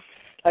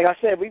 like I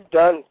said, we've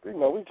got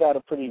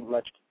a pretty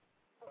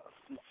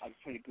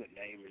good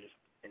name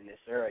in this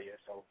area.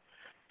 So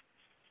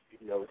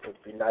it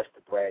would be nice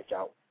to branch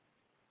out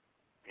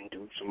and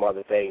do some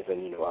other things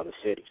in, other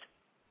cities.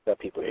 Let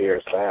people hear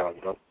a sound,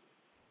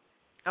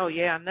 Oh,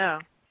 yeah, I know.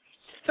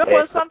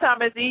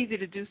 Sometimes it's easy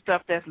to do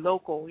stuff that's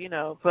local,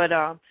 but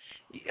I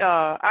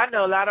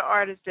know a lot of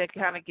artists that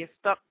kind of get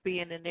stuck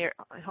being in their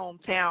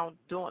hometown.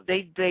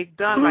 They've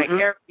done like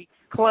every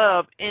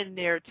club in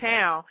their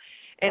town,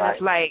 and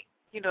it's like,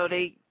 you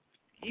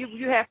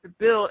have to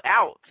build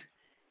out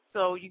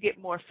so you get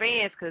more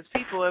fans because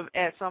people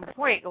at some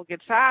point will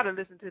get tired of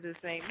listening to the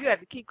same. You have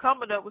to keep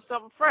coming up with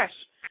something fresh.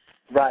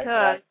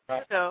 Right.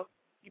 Because,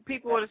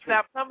 people want to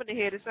stop coming to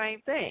hear the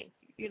same thing,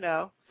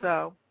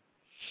 so.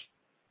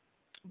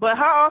 But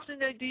how often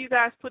do you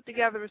guys put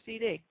together a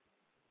CD?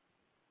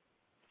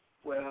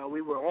 Well,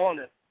 we were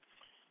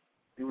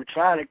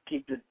trying to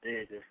keep the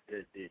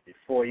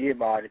 4-year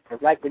mark because,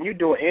 like, when you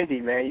do an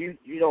indie, man,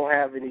 you don't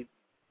have any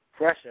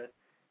pressure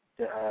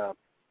to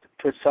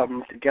put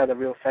something together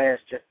real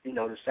fast, just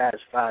to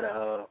satisfy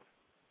the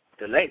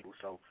label.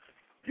 So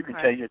you can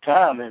take your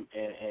time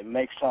and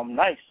make something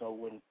nice. So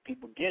when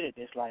people get it,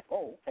 it's like,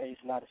 oh, okay,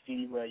 it's not a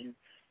CD where you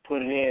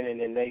put it in and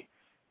then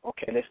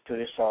let's do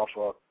this song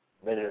for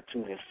a minute or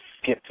two and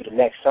skip to the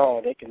next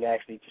song. They can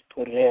actually just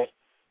put it in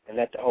and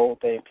let the whole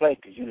thing play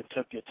because you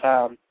took your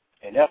time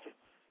and effort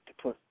to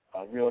put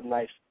a real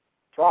nice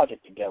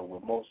project together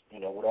with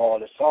with all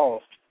the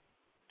songs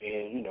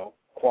being,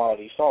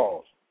 quality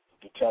songs.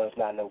 You can tell it's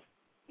not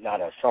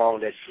a song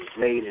that was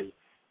made in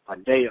a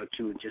day or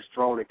two and just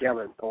thrown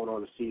together and thrown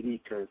on the CD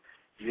because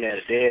you had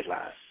a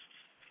deadline.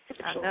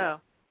 I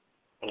know.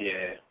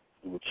 Yeah.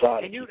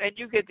 And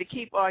you get to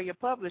keep all your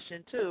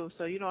publishing too,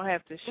 so you don't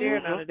have to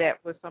share none of that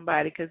with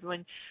somebody. Because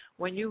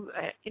when you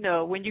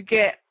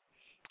get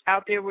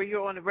out there where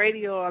you're on the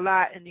radio a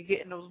lot and you're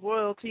getting those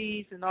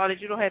royalties and all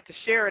that, you don't have to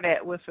share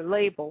that with a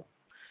label.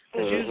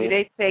 Because usually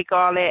they take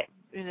all that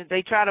and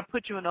they try to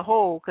put you in a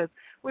hole. Because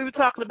we were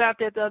talking about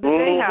that the other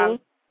day, how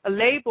a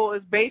label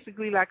is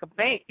basically like a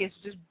bank. It's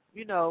just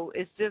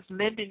it's just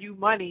lending you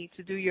money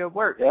to do your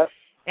work,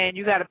 and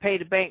you got to pay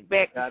the bank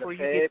back before you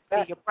get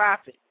to see your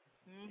profit.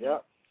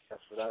 Yep,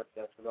 that's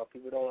what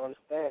people don't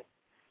understand.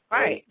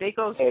 Right, they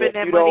go spend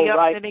that money up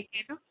and they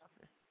can't do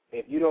something.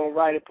 If you don't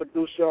write and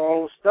produce your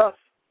own stuff,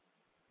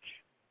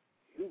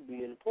 you'll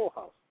be in the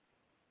poorhouse.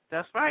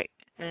 That's right,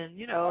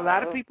 and a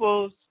lot of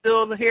people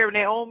still hearing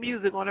their own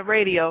music on the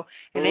radio,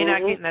 and they're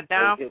not getting a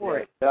dime for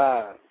it.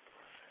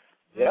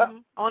 Yeah.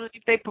 Only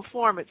if they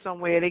perform it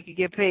somewhere they could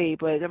get paid.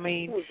 But I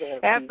mean,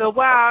 after a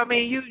while, I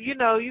mean, you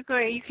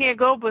can't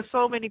go but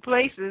so many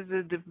places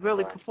to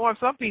really perform.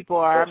 Some people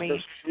are.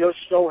 Your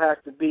show has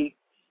to be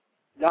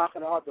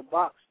knocking out the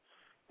box.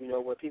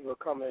 Where people are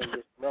coming and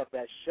just love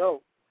that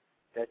show,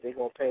 that they're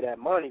gonna pay that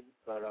money.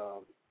 But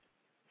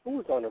who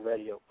was on the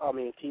radio?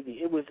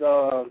 TV. It was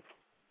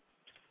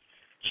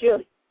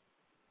Chili,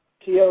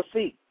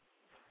 TLC.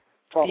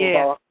 Talking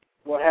about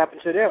what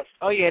happened to them.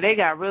 Oh yeah, they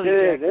got really.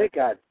 Yeah, they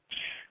got.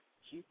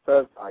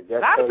 I guess a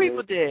lot of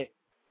people did.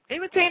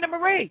 Even Tina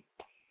Marie.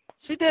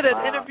 She did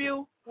an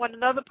interview on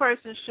another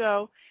person's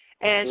show,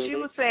 and she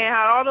was saying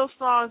how all those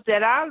songs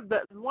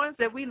the ones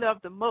that we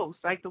love the most,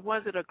 like the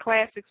ones that are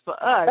classics for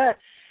us,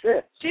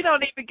 she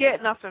don't even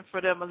get nothing for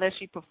them unless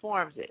she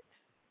performs it.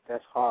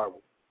 That's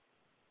horrible.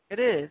 It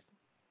is.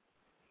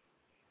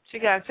 She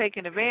got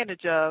taken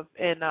advantage of,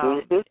 and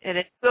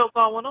it's still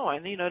going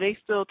on. They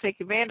still take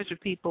advantage of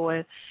people,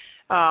 and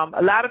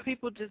A lot of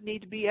people just need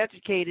to be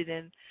educated,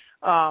 and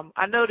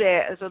I know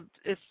that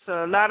it's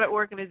a lot of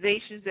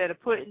organizations that are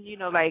putting,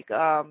 like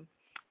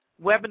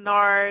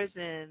webinars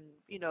and,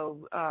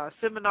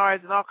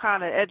 seminars and all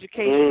kind of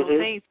educational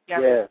things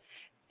together.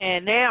 Yeah.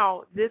 And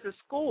now there's a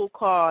school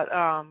called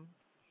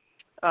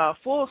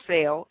Full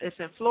Sail. It's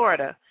in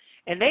Florida.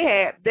 And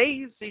they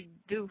usually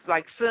do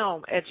like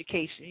film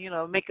education,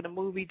 making a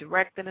movie,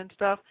 directing and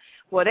stuff.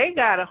 Well, they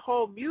got a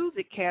whole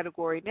music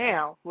category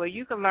now where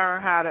you can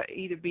learn how to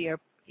either be a,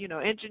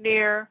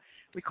 engineer,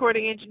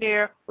 recording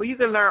engineer, or you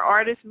can learn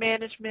artist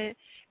management,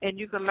 and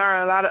you can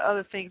learn a lot of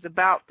other things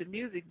about the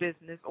music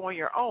business on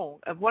your own.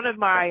 And one of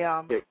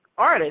my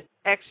artists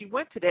actually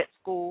went to that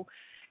school,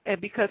 and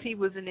because he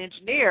was an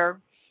engineer,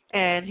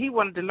 and he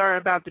wanted to learn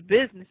about the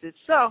business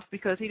itself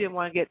because he didn't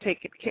want to get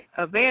taken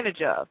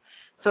advantage of.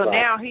 So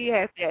now he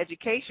has the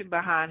education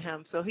behind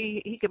him, so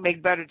he can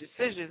make better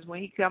decisions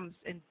when he comes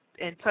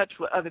in touch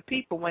with other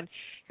people,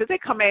 because they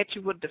come at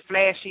you with the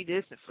flashy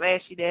this and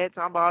flashy that,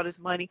 talking about all this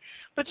money.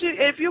 But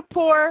if you're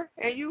poor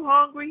and you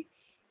hungry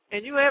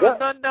and you haven't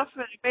done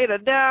nothing, made a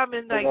dime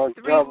in like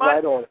 3 months,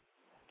 right, you're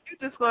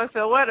just going to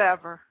say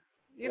whatever,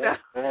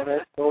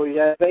 So you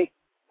have faith,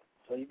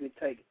 so you can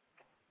take it.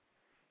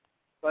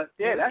 But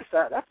yeah,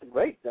 that's a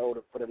great though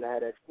for them to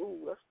have that school.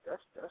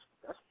 That's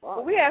fine.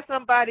 Well, we have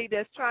somebody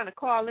that's trying to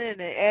call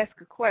in and ask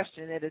a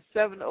question. It is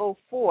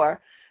 7:04.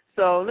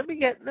 So let me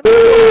get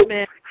him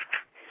in.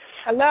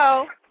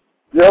 Hello.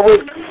 Yeah,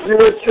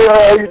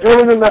 how you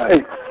doing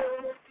tonight?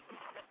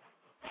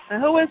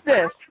 And who is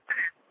this?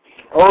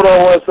 Hold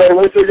on one second.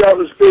 Let me take you out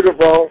the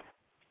speakerphone.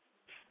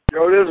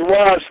 Yo, this is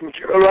Watts from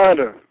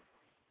Carolina.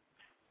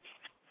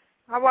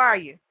 How are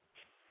you?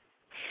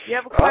 You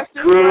have a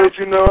question? I'm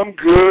good, I'm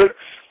good.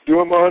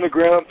 Doing my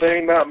underground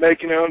thing, not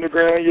making it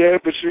underground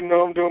yet, but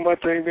I'm doing my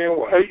thing, being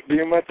white,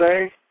 doing my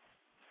thing.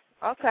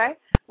 Okay.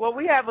 Well,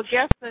 we have a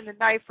guest in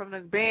tonight from the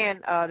band,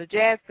 the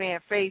jazz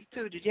band Phaze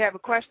 2. Did you have a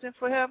question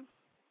for him?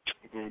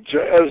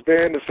 Jazz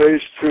band, the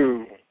Phaze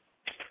 2.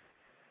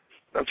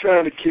 I'm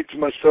trying to keep to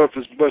myself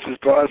as much as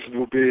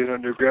possible being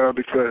underground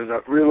because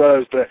I've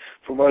realized that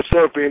for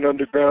myself being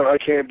underground, I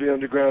can't be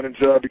underground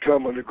until I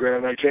become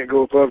underground. I can't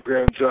go above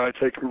ground until I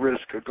take a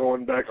risk of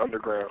going back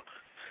underground.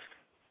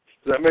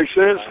 Does that make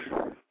sense?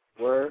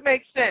 It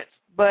makes sense.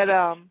 But,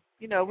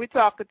 we're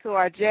talking to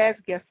our jazz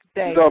guest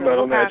today. You're talking about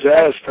on that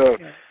jazz stuff.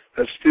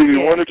 That's Stevie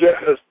Wonder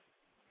jazz.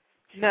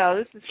 No,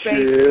 this is Phaze.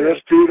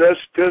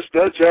 Yeah,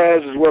 that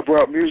jazz is what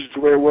brought music to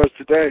where it was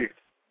today.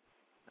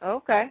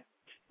 Okay.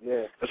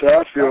 Yeah, that's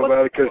how I feel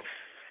about it. Because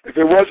if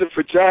it wasn't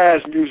for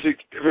jazz music,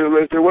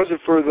 if it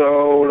wasn't for the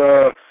old,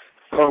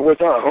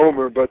 not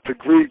Homer, but the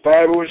Greek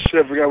Bible and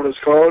shit, I forgot what it's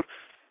called,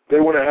 they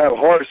wouldn't have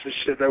hearts and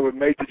shit that would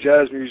make the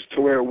jazz music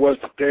to where it was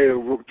today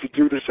to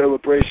do the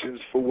celebrations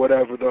for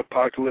whatever the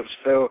apocalypse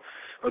fell,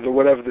 or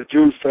whatever the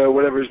Jews fell,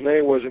 whatever his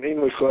name was in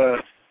English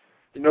class.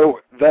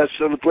 That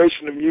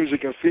celebration of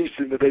music and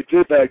feasting that they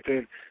did back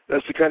then,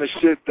 that's the kind of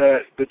shit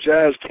that the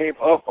jazz came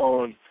up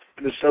on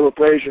in the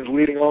celebrations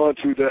leading on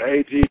to the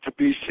AD to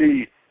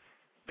BC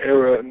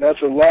era. And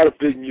that's a lot of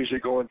big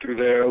music going through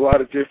there, a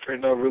lot of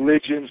different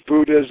religions,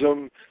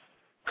 Buddhism,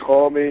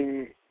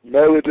 calming,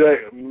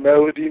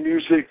 melody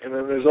music, and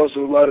then there's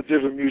also a lot of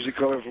different music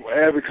coming from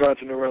every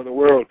continent around the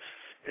world.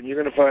 And you're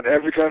going to find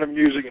every kind of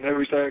music in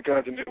every kind of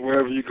continent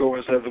wherever you go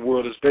inside the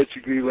world. It's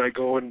basically like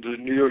going to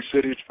New York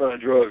City to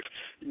find drugs.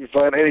 You can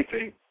find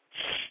anything.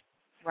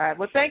 Right.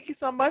 Well, thank you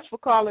so much for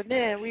calling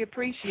in. We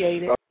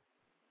appreciate it.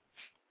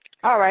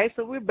 All right,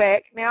 so we're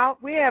back. Now,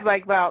 we have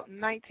like about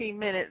 19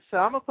 minutes, so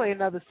I'm going to play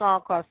another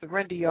song called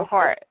Surrender Your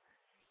Heart,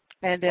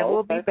 and then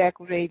we'll be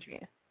back with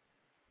Adrian.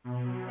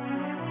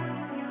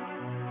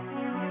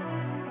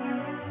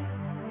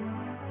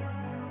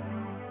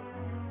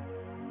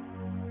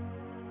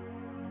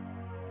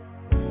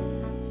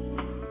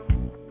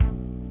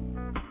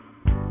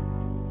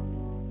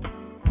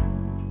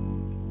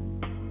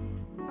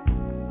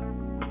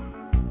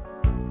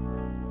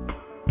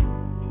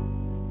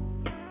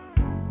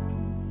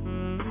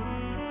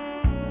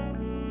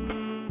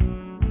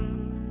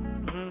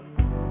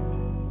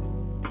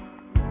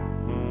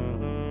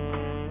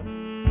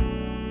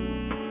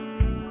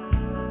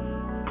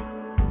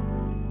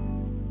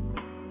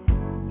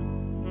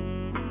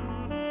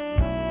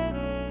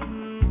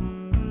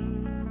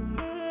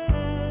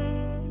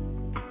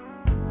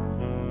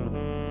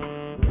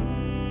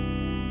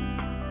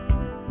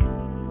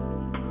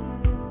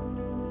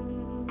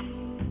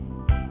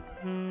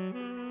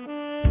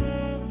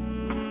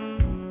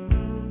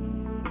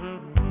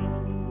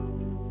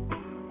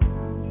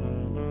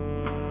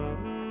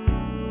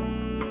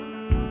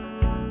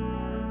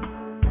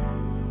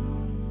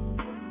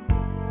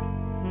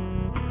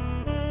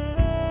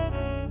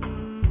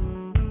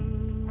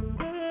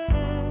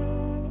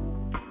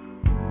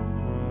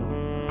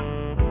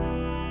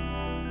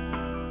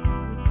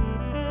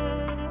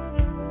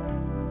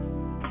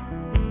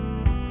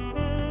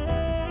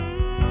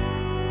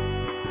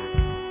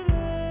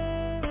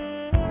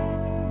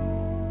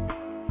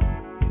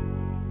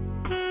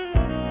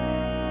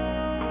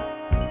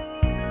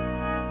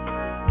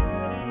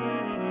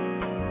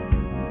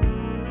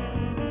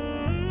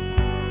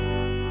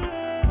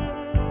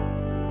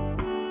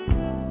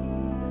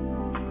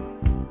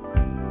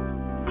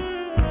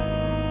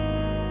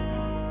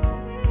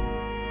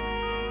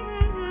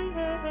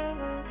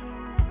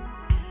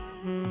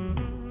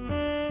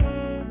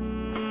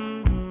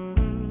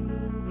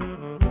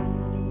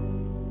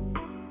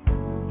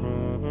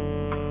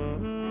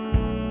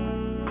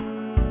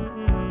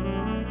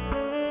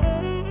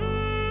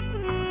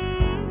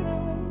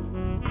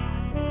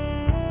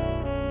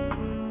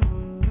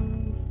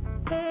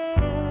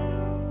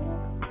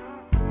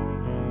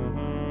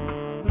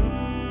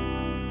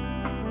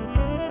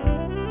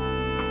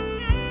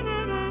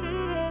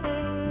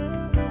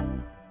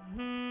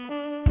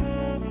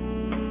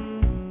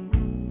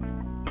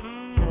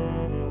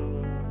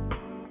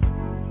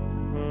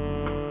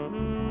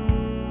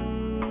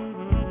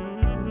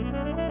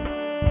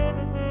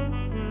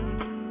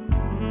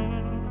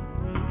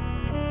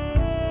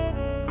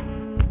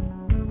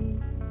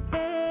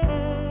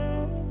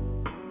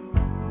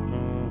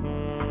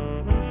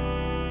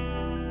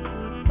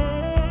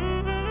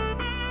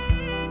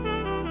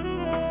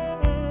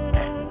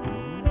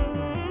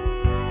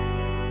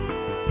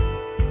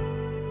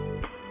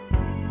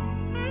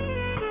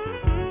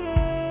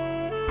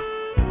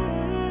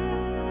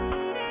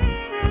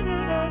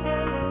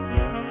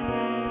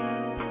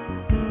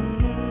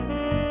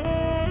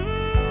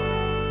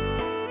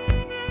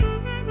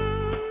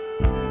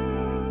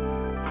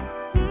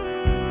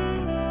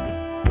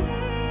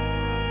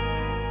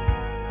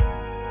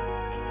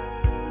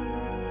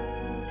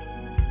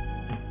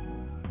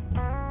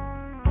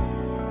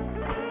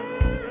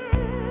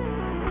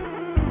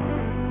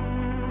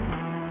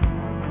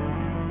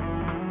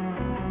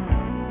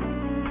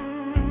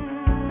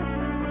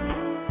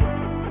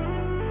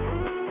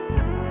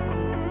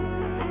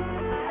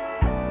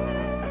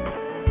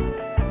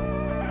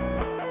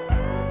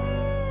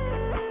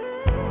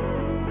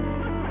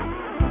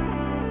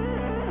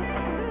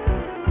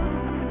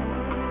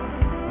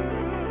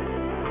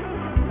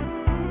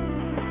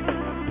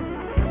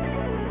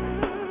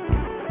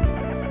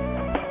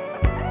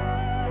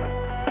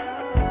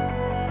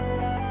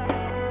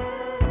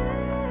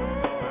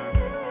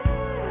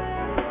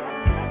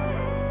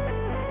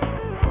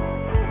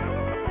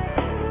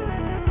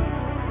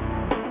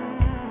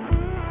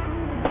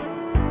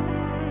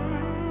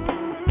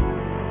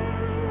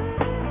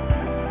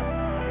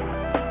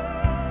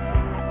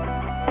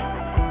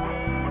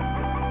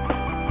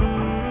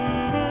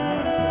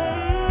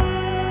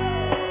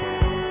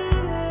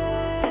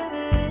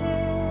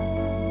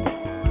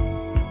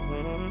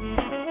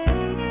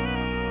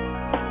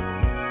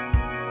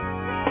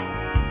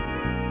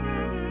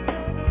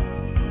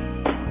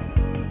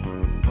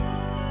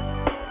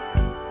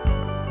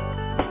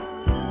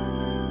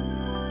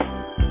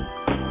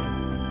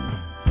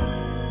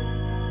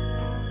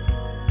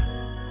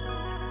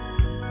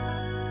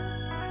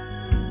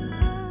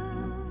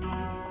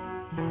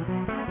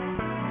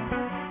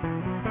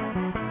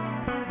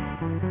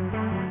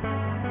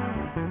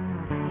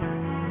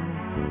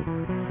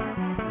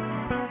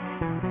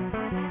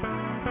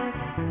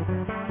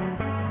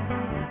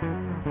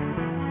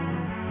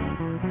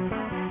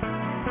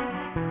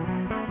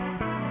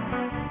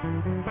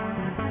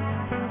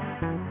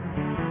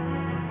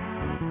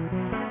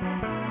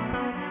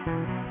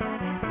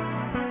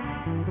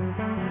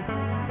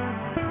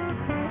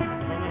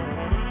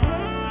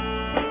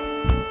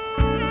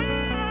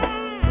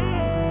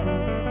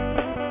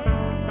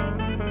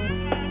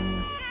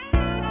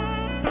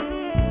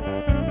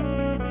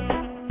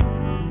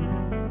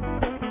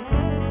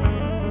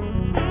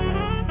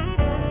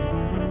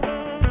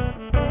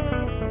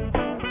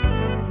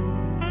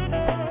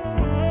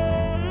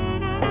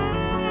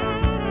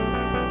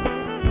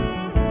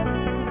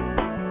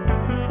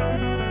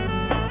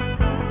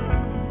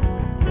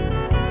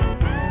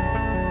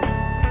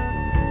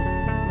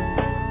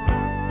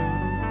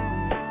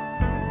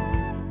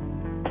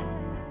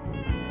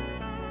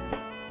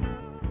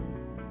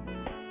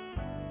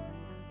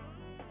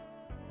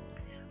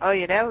 Oh,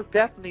 yeah, that was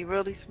definitely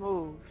really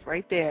smooth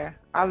right there.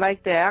 I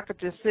like that. I could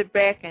just sit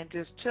back and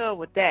just chill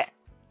with that.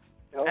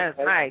 Okay.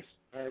 That's nice.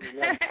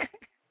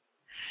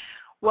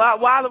 Well,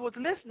 while I was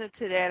listening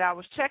to that, I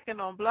was checking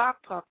on Blog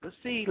Talk to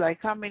see, like,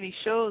 how many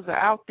shows are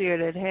out there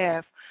that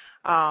have,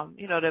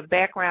 the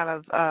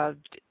background of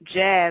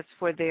jazz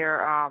for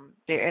their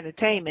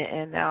entertainment,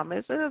 and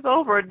it's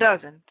over a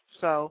dozen.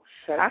 So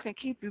I can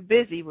keep you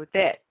busy with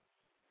that.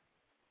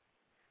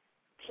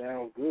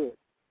 Sounds good.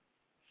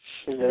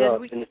 Is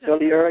it in the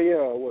Philly area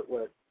or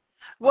what?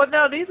 Well,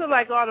 no, these are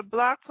like all the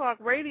Blog Talk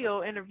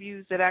radio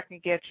interviews that I can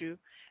get you.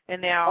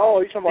 And now, oh,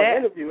 you're talking about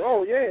interviews?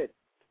 Oh, yeah.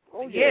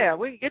 Oh, yeah,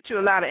 we can get you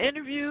a lot of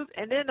interviews.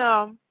 And then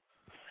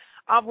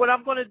what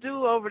I'm going to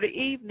do over the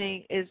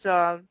evening is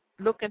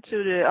look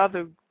into the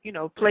other,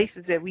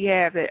 places that we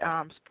have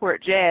that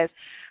support jazz.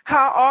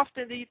 How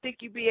often do you think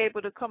you'd be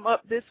able to come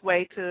up this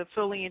way to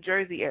Philly and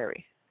Jersey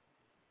area?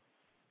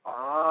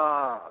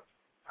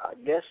 I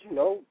guess,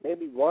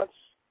 maybe once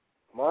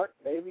a month,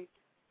 maybe.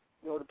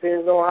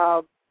 Depends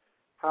on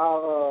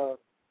how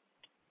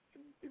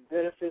it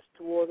benefits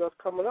towards us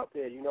coming up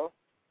there,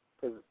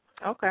 Because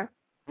okay.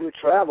 we would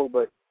travel,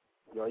 but,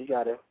 you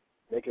got to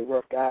make it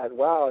worth guys'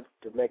 while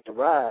to make the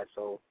ride.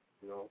 So,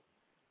 you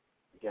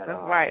got to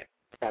right.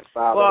 got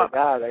 5 other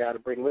guys I got to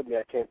bring with me.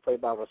 I can't play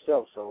by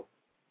myself, so.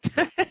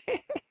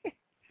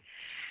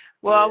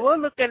 Well, we'll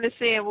look into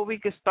seeing where we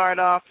could start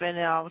off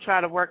and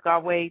try to work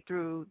our way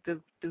through the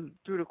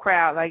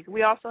crowd. Like,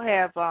 we also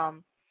have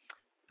some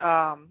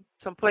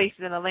places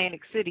in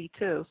Atlantic City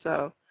too.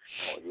 So,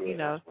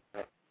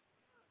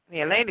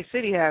 Atlantic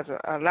City has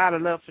a lot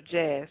of love for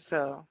jazz.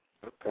 So.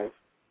 Okay.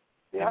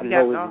 Yeah, I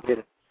know we can get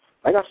it.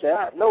 Like I said,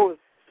 I know it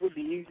would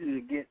be easy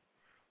to get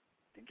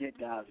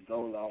guys to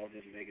go along and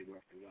make it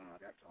worth the while.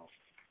 That's all.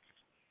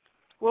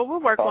 Well,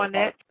 we'll work on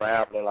that.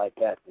 Traveling like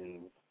that,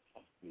 and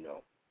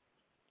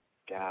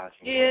guys.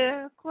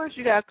 Yeah, of course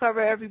you gotta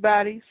cover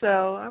everybody.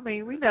 So I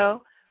mean, we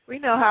know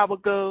how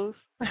it goes.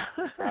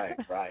 Right.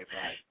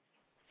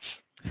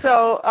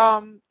 So,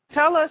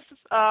 tell us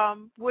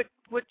what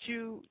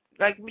you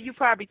like. You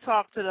probably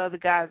talk to the other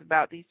guys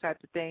about these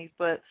types of things,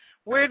 but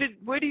where do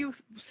you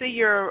see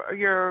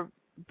your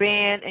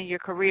band and your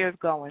careers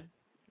going?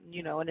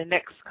 In the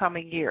next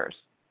coming years.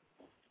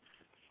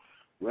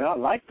 Well, I'd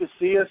like to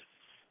see us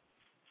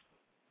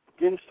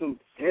getting some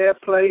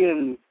airplay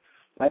and,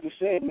 like you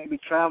said, maybe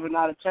traveling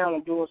out of town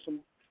and doing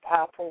some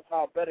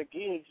high-profile, better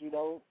gigs,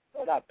 well,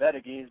 not better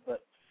gigs,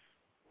 but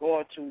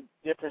going to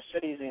different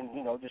cities and,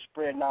 just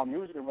spreading our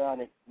music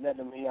around and letting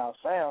them hear our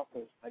sound.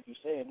 Because, like you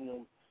said,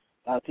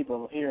 a lot of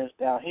people hear us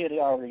down here, they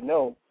already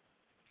know.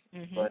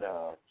 Mm-hmm. But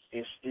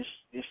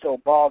it's so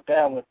bogged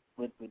down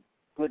with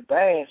good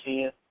bands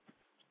here.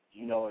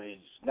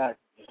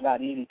 It's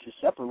not easy to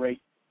separate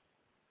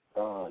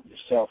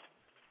yourself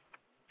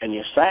and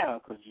your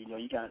sound because,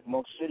 you got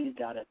most cities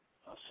got a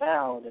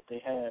sound that they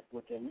have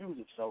with their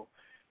music. So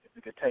if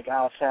we could take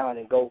our sound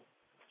and go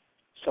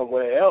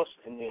somewhere else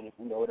and then,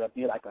 it'll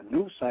be like a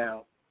new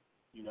sound,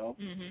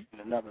 mm-hmm. in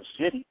another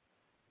city.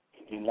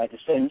 And like I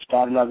said, we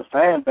start another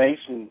fan base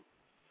and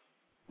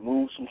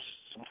move some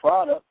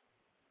product.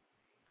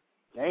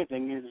 The main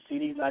thing is the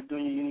CD's not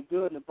doing you any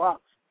good in the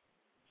box.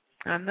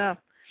 I know.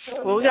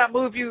 Well, we gotta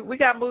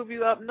move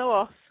you up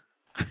north.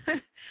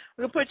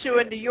 We'll put you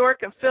in New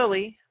York and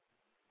Philly.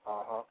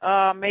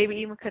 Maybe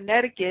even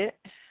Connecticut.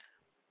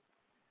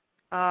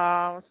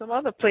 Some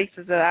other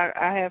places that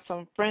I have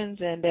some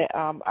friends in that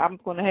I'm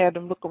going to have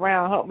them look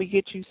around, help me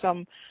get you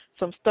some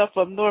stuff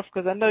up north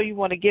because I know you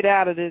want to get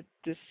out of the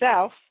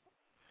South.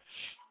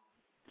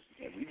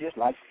 Yeah,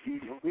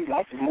 we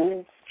like to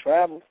move,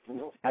 travel.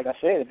 Like I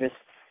said, if it's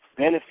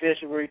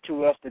beneficiary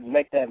to us to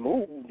make that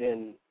move,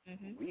 then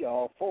we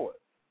all for it.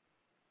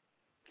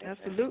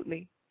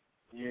 Absolutely.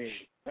 Yeah,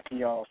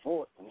 we all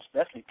for it, and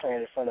especially playing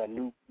in front of a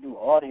new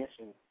audience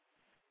and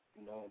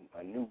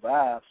a new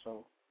vibe.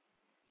 So.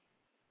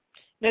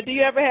 Now, do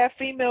you ever have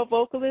female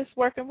vocalists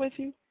working with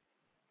you?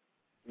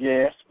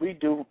 Yes, we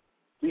do.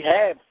 We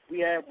had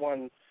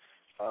one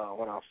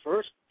on our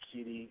first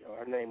CD.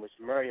 Her name was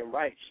Miriam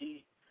Wright.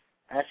 She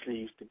actually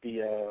used to be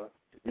the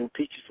new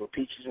Peaches for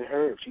Peaches and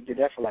Herb. She did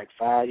that for like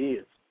 5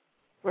 years.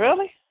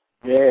 Really?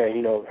 Yeah,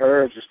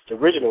 Herb is the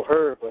original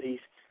Herb, but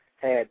he's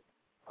had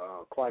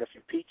quite a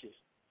few Peaches.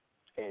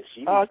 And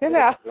she good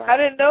now. I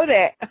didn't know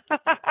that.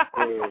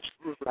 Yeah,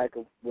 she was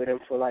with him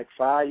for like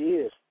 5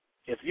 years.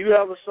 If you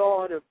ever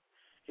saw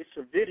it's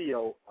a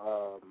video.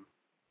 I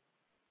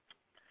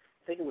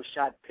think it was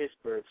shot in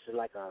Pittsburgh. It's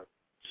like a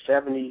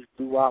 70s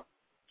doo-wop,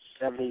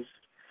 70s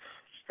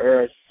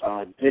era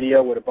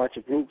video with a bunch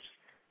of groups.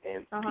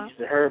 And Peaches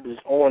and Herb is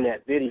on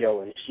that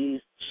video, and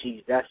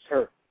that's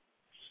her.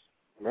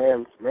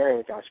 Miriam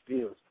got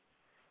spills.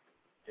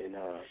 And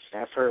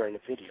that's her in the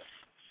video.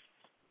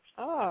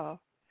 Oh.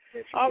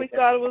 I always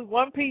thought it was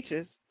one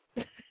Peaches.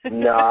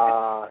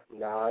 Nah,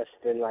 it's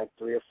been like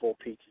 3 or 4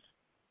 Peaches.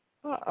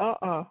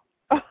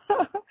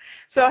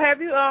 So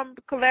have you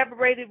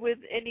collaborated with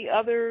any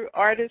other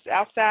artists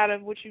outside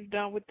of what you've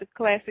done with the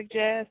classic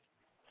jazz?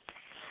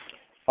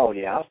 Oh,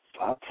 yeah.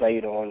 I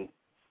played on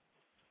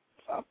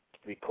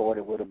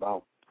recorded with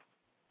about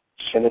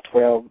 10 or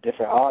 12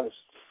 different artists.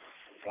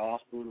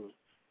 Gospel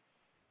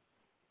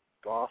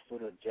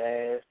to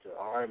jazz to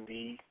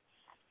R&B.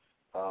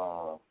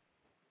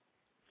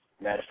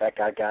 Matter of fact,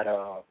 I got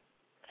a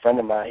friend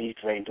of mine, he's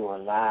going to do a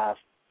live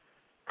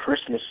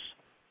Christmas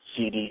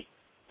CD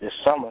this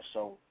summer,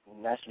 so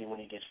naturally when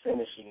he gets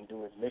finished, he can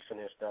do his mixing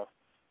and stuff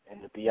and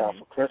it'll be out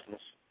for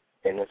Christmas.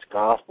 And it's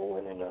gospel.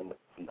 And then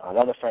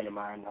another friend of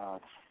mine,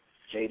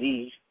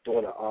 JD,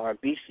 doing an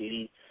R&B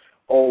CD,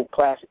 old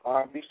classic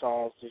R&B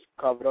songs just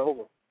covered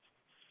over.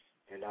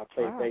 And I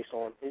play bass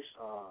on this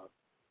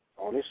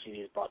CD.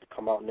 It's about to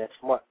come out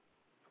next month.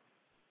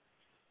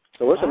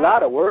 So it's a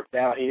lot of work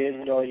down here.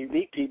 You know, you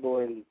meet people,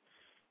 and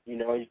you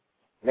know,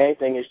 main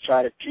thing is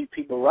try to treat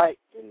people right,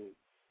 and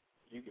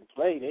you can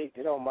play.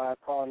 They don't mind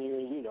calling you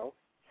and, you know,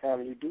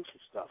 having you do some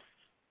stuff.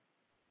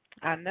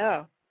 I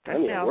know.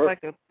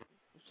 That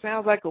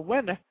sounds like a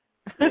winner.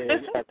 Yeah,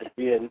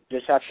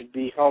 just have to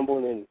be humble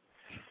and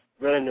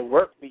willing to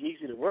work. Be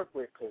easy to work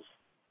with, because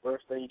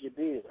worst thing you could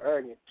be is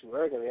arrogant. Too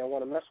arrogant. They don't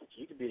want to mess with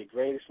you. You could be the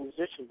greatest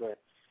musician, but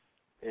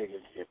if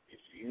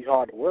you're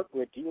hard to work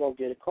with, you won't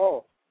get a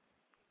call.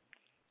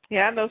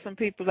 Yeah, I know some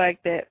people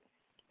like that.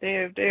 They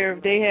have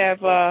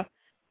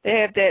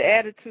that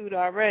attitude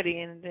already,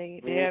 and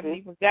they haven't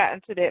even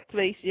gotten to that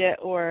place yet,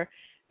 or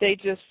they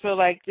just feel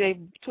like they're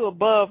too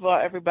above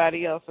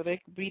everybody else, so they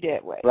can be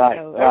that way. Right,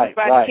 you know,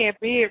 everybody can't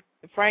be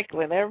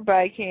Franklin.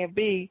 Everybody can't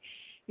be,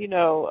 you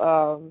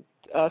know,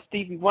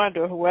 Stevie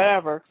Wonder or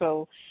whatever.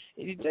 So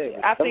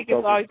I think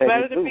it's always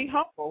better to be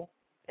humble.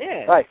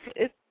 Yeah, right.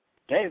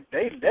 They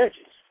legends.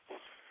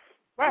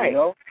 Right. You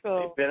know,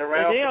 so they've been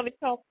around they only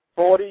come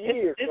 40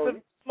 years. It's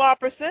a small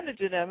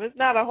percentage of them. It's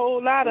not a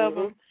whole lot of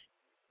them,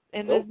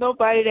 and there's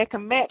nobody that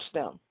can match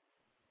them.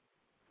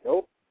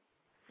 Nope.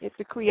 You have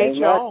to create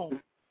your own.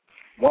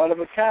 One of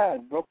a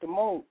kind, broke the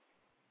mold.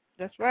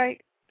 That's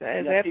right. That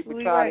is absolutely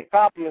people trying to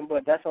copy them,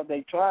 but that's what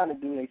they're trying to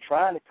do. They're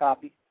trying to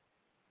copy.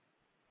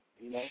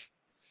 You know.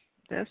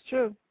 That's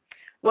true.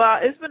 Well,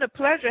 it's been a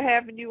pleasure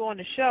having you on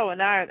the show,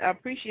 and I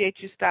appreciate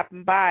you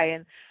stopping by.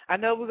 And I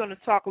know we're going to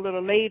talk a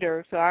little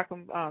later, so I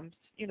can,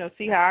 you know,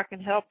 see how I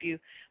can help you.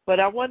 But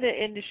I want to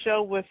end the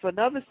show with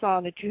another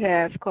song that you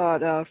have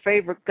called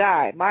 "Favorite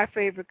Guy," My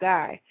Favorite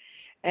Guy,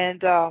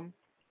 and I'm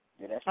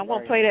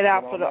going to play that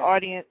out for the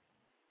audience.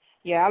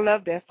 Yeah, I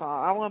love that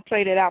song. I want to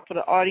play that out for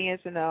the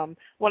audience, and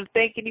want to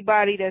thank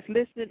anybody that's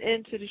listening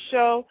into the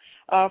show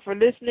for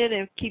listening.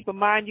 And keep in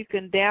mind, you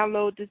can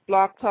download this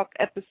Blog Talk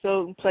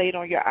episode and play it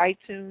on your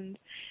iTunes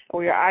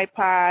or your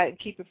iPod and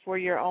keep it for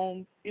your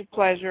own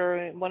pleasure.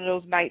 And one of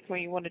those nights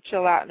when you want to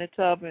chill out in the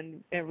tub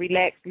and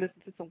relax,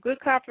 listen to some good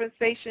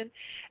conversation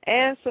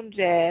and some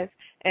jazz.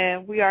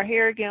 And we are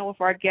here again with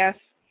our guest,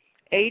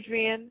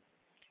 Adrian,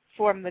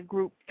 from the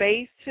group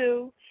Phaze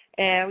 2.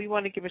 And we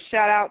want to give a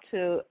shout-out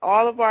to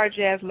all of our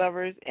jazz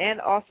lovers,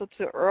 and also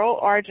to Earl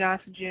R.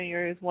 Johnson,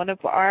 Jr., who's one of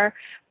our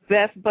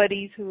best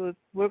buddies who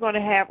we're going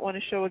to have on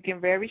the show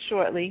again very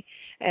shortly,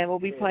 and we'll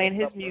be playing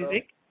his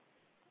music.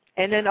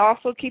 And then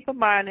also keep in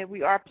mind that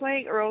we are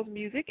playing Earl's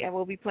music, and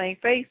we'll be playing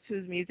Phaze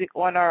 2's music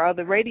on our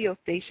other radio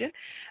station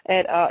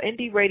at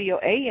Indie Radio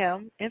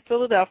AM in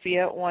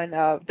Philadelphia on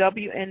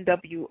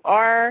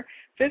WNWR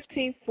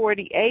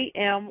 1540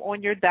 AM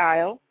on your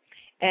dial.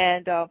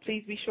 And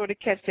please be sure to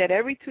catch that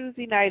every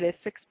Tuesday night at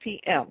 6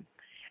 p.m.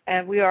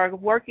 And we are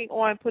working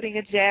on putting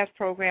a jazz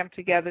program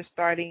together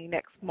starting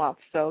next month.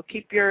 So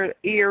keep your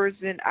ears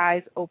and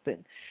eyes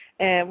open.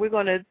 And we're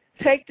going to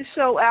take the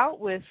show out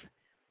with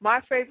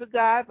My Favorite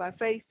Guy by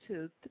Phaze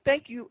 2.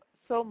 Thank you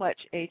so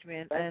much,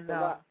 Adrian. Thanks a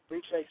lot.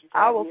 Appreciate you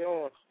having me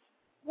on.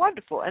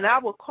 Wonderful. And I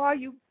will call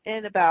you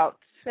in about,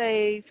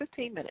 say,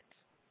 15 minutes.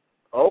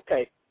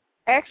 Okay.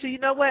 Actually, you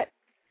know what?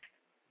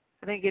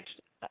 I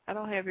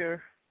don't have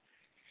your...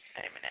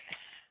 Wait a minute.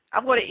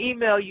 I'm going to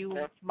email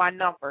you my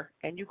number,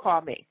 and you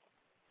call me.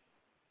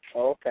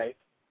 Okay.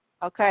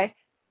 Okay?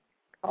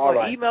 I'm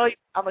going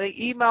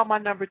to email my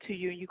number to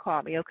you, and you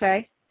call me,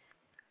 okay?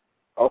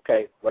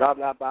 Okay. But I'm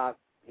not by, a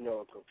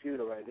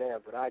computer right now,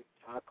 but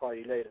I'll call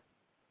you later.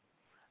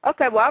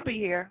 Okay. Well, I'll be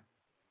here.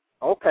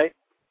 Okay.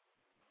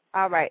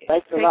 All right.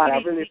 Thanks a lot. I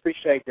really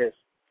appreciate this.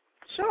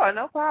 Sure.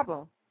 No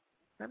problem.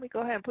 Let me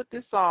go ahead and put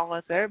this song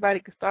on so everybody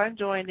can start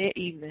enjoying their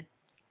evening.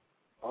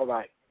 All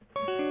right.